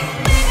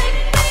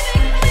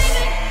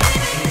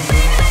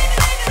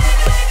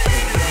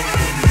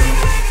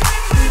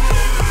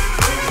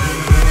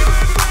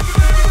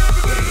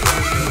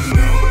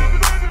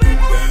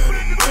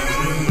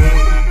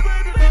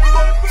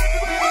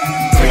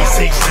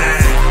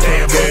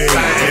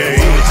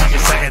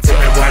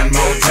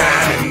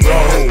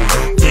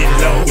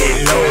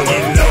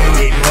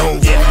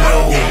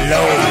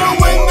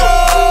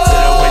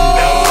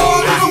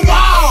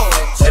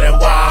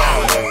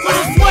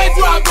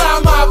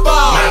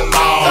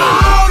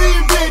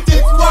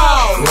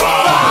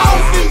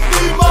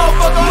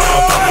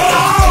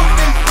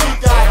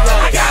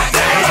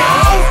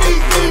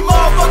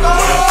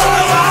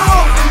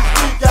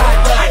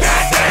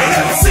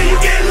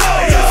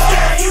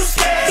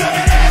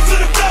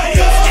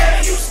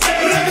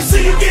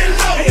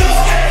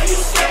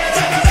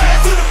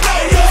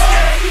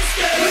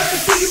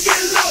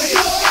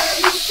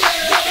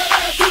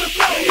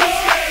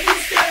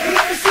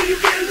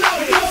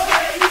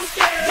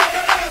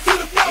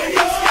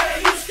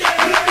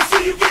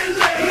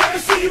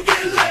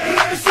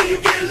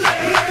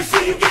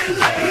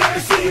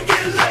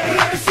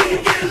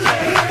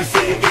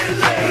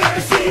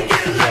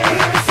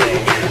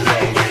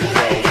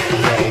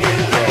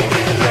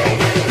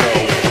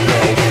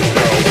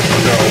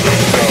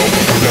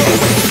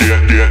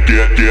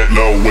 Get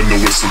low when the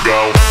whistle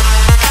go.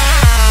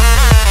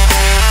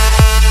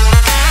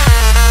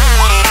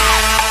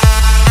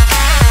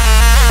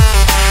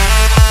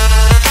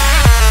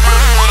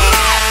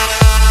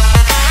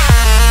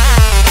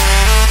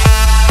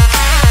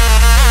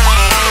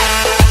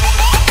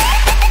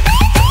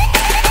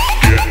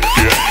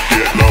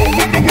 Get low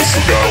when the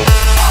whistle go.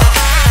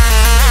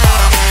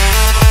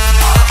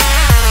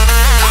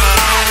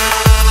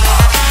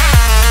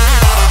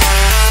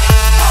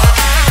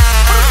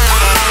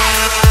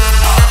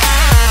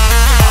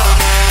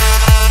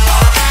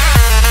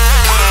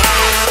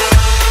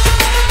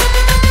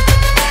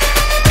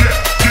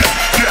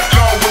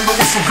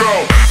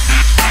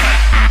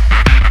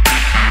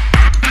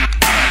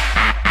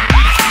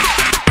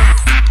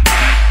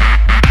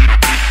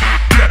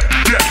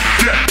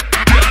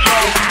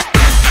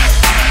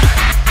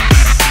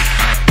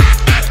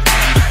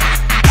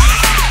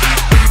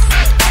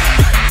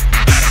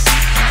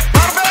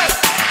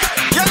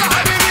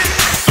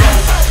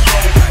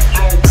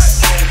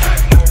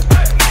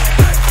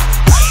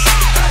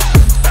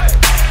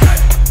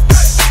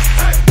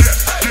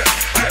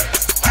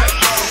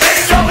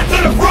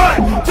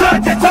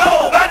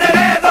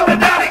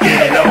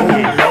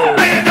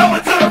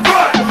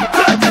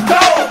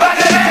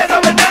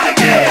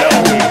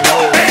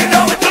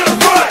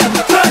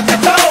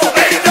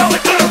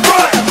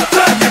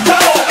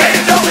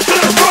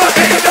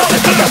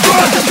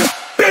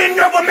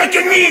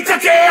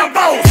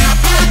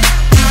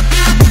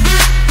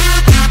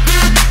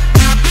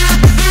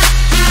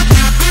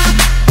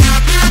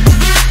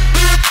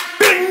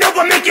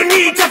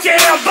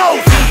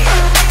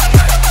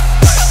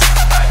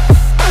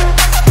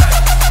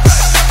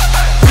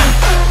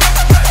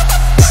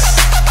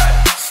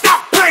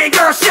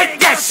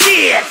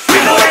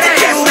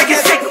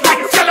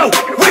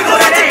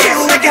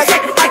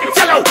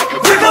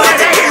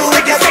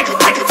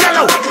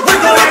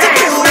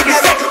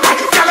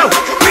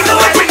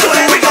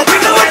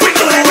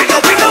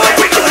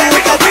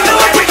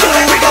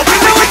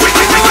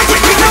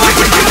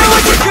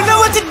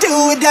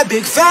 that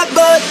big fat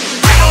butt.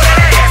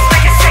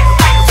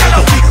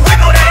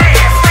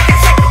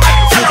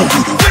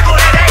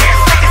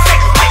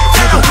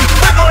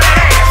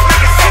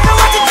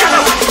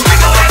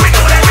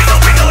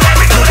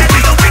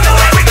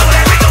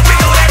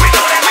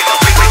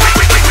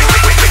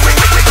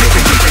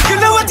 You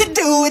know what to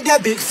do with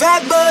that big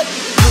fat butt.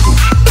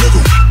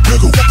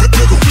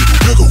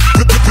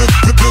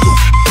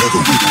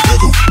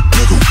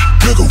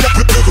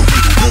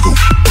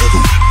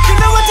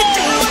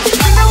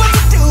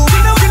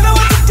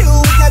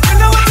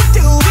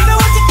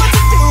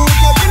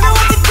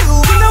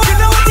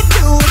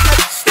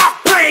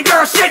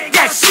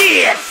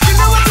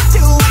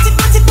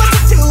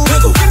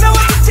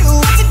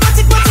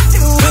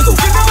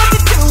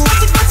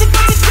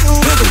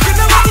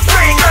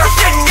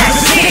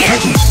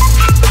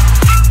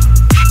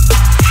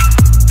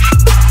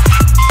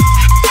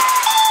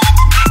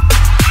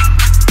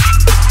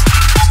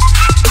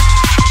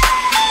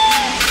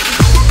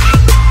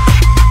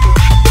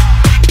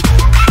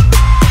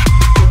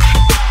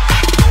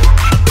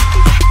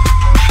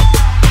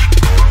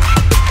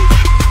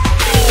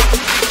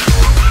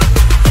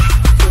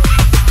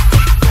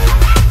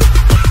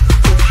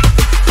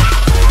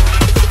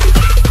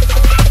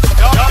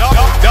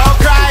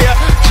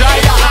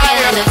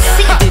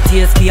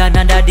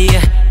 Another day,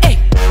 hey,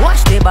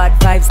 watch the bad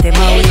vibes, them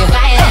away.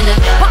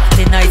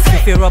 Party nights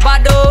if you rub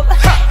a dub.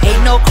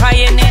 Ain't no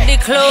crying in the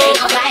club.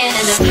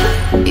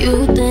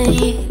 You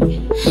think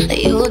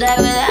you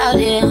die without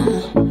him.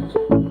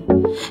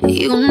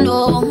 You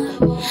know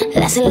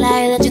that's a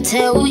lie that you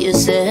tell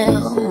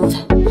yourself.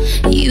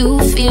 You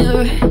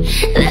fear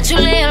that you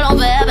lay alone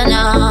forever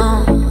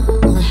now.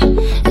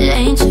 It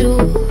ain't true,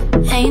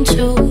 ain't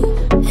true,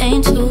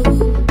 ain't true.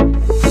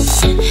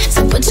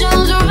 So put your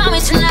arms around me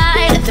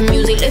tonight. Let the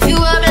music lift you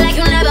up like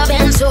you've never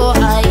been so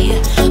high.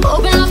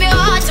 Open up your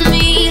heart to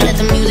me. Let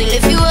the music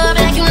lift you up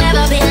like you've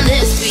never been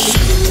this free.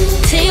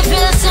 Till you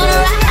feel the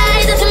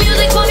sunrise. Let the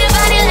music warm your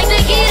body like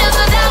the heat of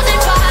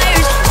 1,000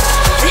 fires.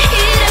 The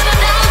heat of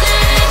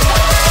 1,000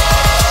 fires.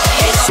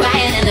 It's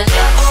fire in the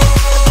dark.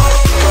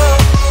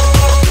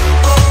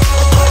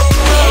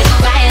 It's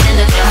fire in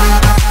the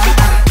dark.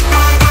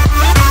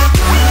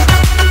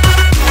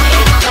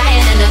 It's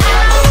fire in the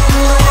dark.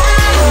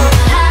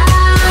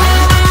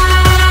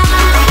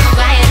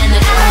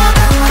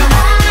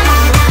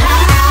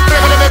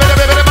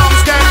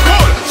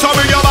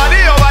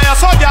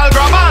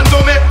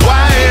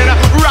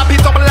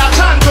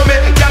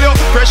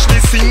 Freshly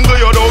single,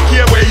 you don't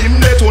care where him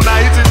there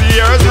tonight. In the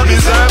years you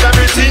deserve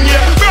everything,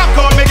 yeah. Rock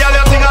on me, girl,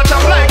 you think I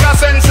chop like a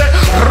sensei.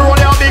 Roll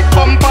your big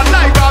bumper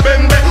like a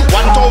bembe.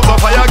 1,000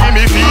 fire, give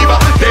me fever.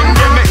 Then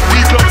get me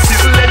the club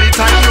sizzle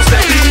anytime you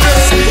step in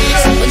there.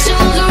 So put your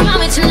arms around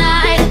me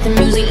tonight. Let the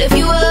music lift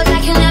you up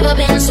like you've never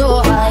been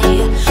so high.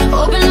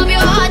 Open up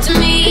your heart to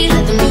me.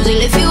 Let the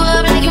music lift you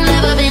up like you've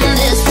never been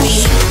this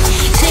free.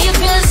 Till you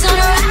feel the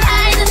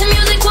sunrise. Let the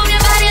music warm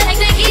your body like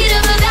the heat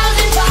of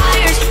 1,000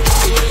 fires.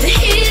 The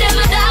heat of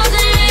 1,000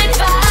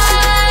 fires.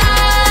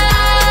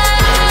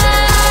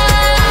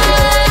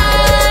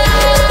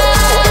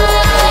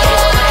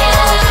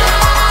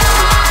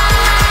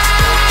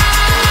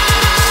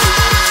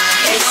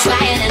 It's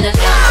fire in the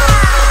dark.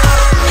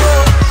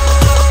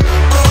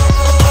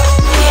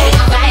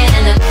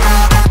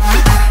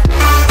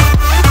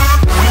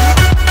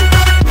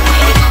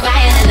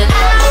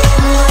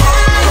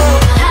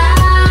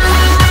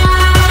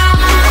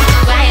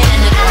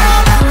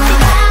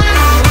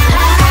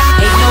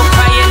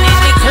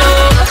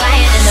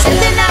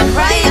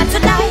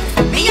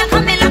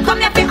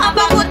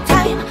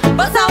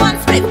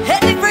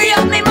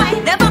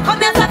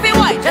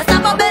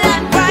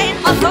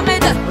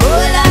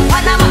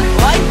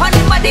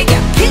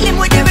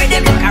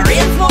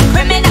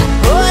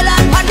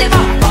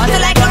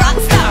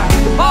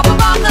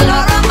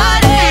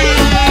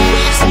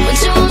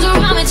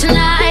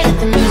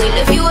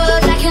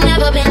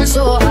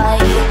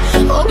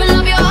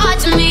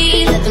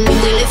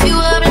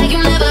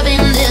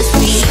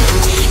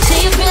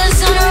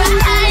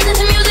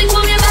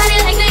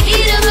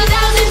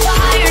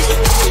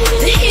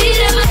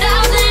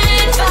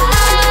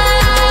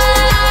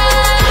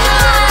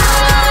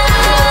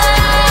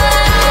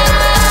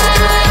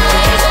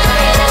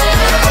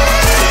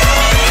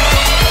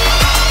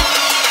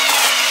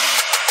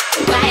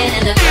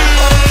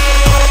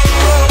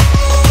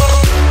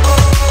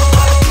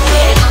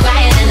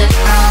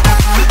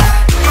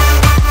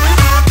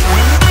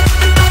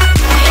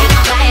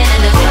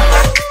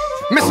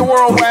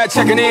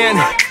 Checking in.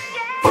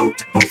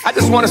 I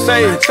just want to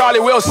say,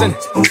 Charlie Wilson,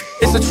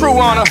 it's a true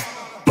honor.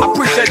 I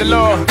appreciate the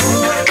love.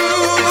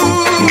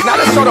 Now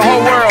let's show the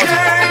whole world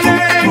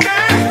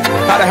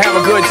how to have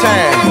a good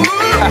time.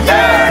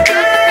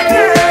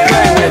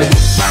 Play with it.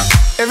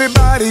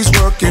 Everybody's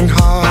working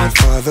hard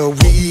for the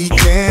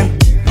weekend,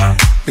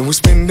 then we're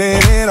spending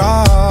it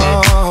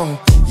all,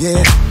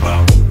 yeah.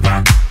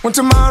 When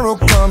tomorrow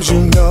comes,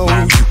 you know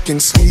you can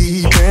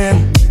sleep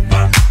in,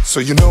 so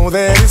you know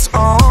that it's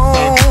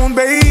on,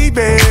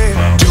 baby.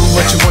 Do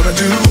what you wanna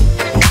do,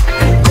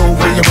 go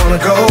where you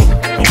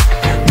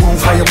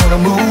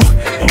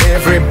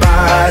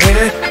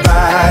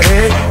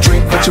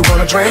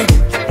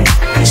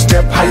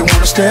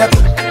step.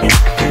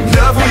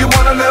 Love who you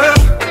wanna love.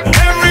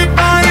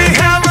 Everybody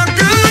have a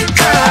good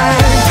time.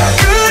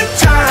 Good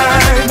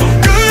time.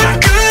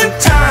 Good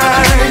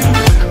time.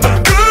 A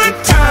good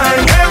time.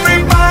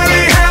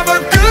 Everybody have a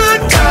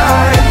good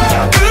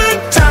time.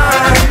 Good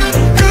time.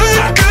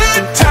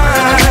 Good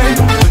time.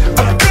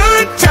 A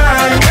good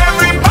time.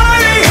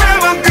 Everybody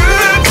have a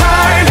good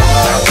time.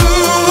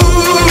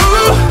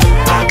 Ooh,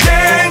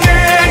 yeah,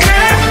 yeah,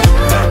 yeah.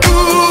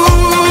 Ooh,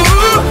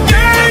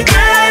 yeah,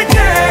 yeah,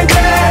 yeah,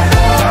 yeah.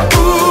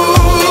 Ooh,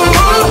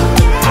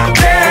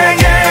 yeah,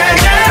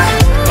 yeah, yeah.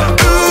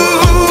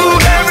 Ooh,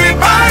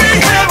 everybody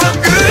have a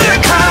good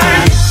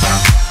time.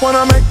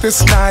 Wanna make this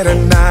night a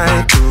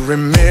night to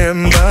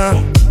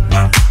remember.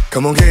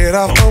 Come on, get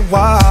off the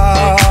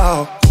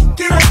wall.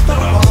 Get off the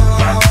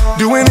wall.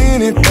 Doing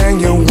anything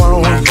you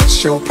want,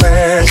 it's your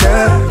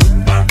pleasure.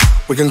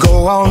 We can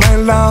go all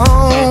night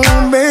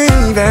long,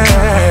 baby.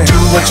 Do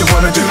what you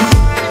wanna do.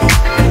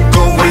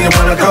 Go where you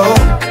wanna go.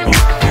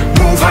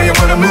 Move how you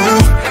wanna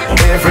move.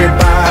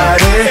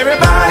 Everybody,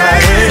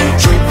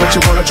 drink what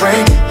you wanna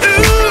drink.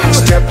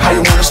 Step how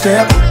you wanna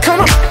step.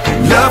 Come on,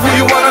 love who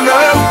you wanna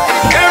love.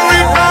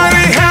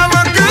 Everybody have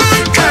a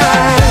good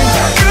time.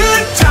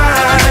 Good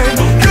time.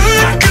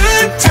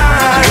 Good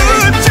time.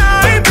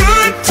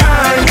 Good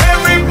time.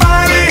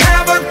 Everybody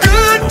have a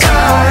good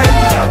time.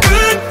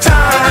 Good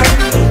time.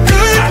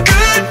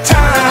 Good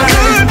time.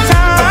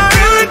 A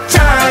good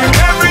time.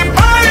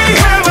 Everybody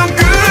have a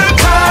good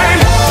time.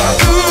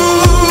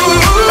 Ooh,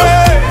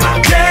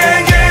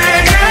 yeah,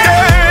 yeah,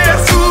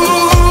 yeah. Ooh,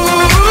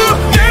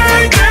 yeah,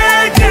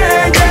 yeah,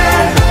 yeah,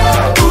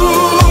 yeah.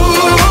 Ooh,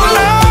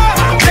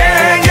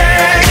 yeah,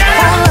 yeah,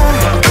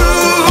 yeah.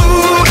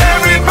 Ooh,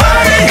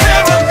 everybody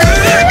have a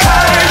good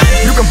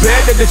time. You can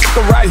bet that the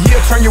chicken right here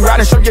turn you out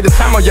and show you the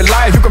time of your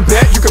life. You can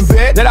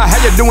bet that I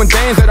have you doing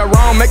things that are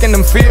wrong, making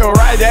them feel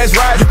right. That's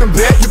right. You can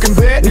bet.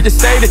 Need to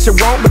say that you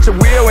won't, but you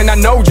will, and I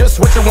know just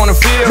what you wanna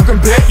feel.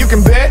 You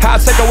can bet. I'll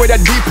take away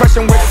that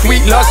depression with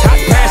sweet lust, hot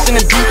passion,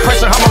 and deep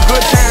pressure. I'm a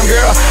good time,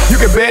 girl. You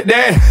can bet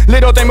that.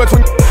 Little thing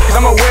between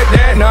I'ma wet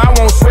that. No, I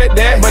won't sweat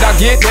that, but I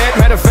get that.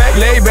 Matter of fact,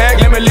 lay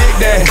back, let me lick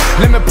that.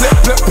 Let me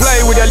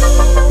play with that.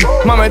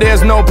 Mama,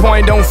 there's no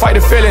point, don't fight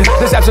the feeling.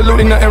 There's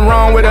absolutely nothing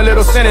wrong with a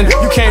little sinning.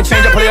 You can't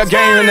change a player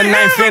game in the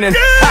ninth inning.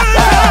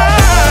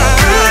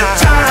 Good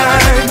time.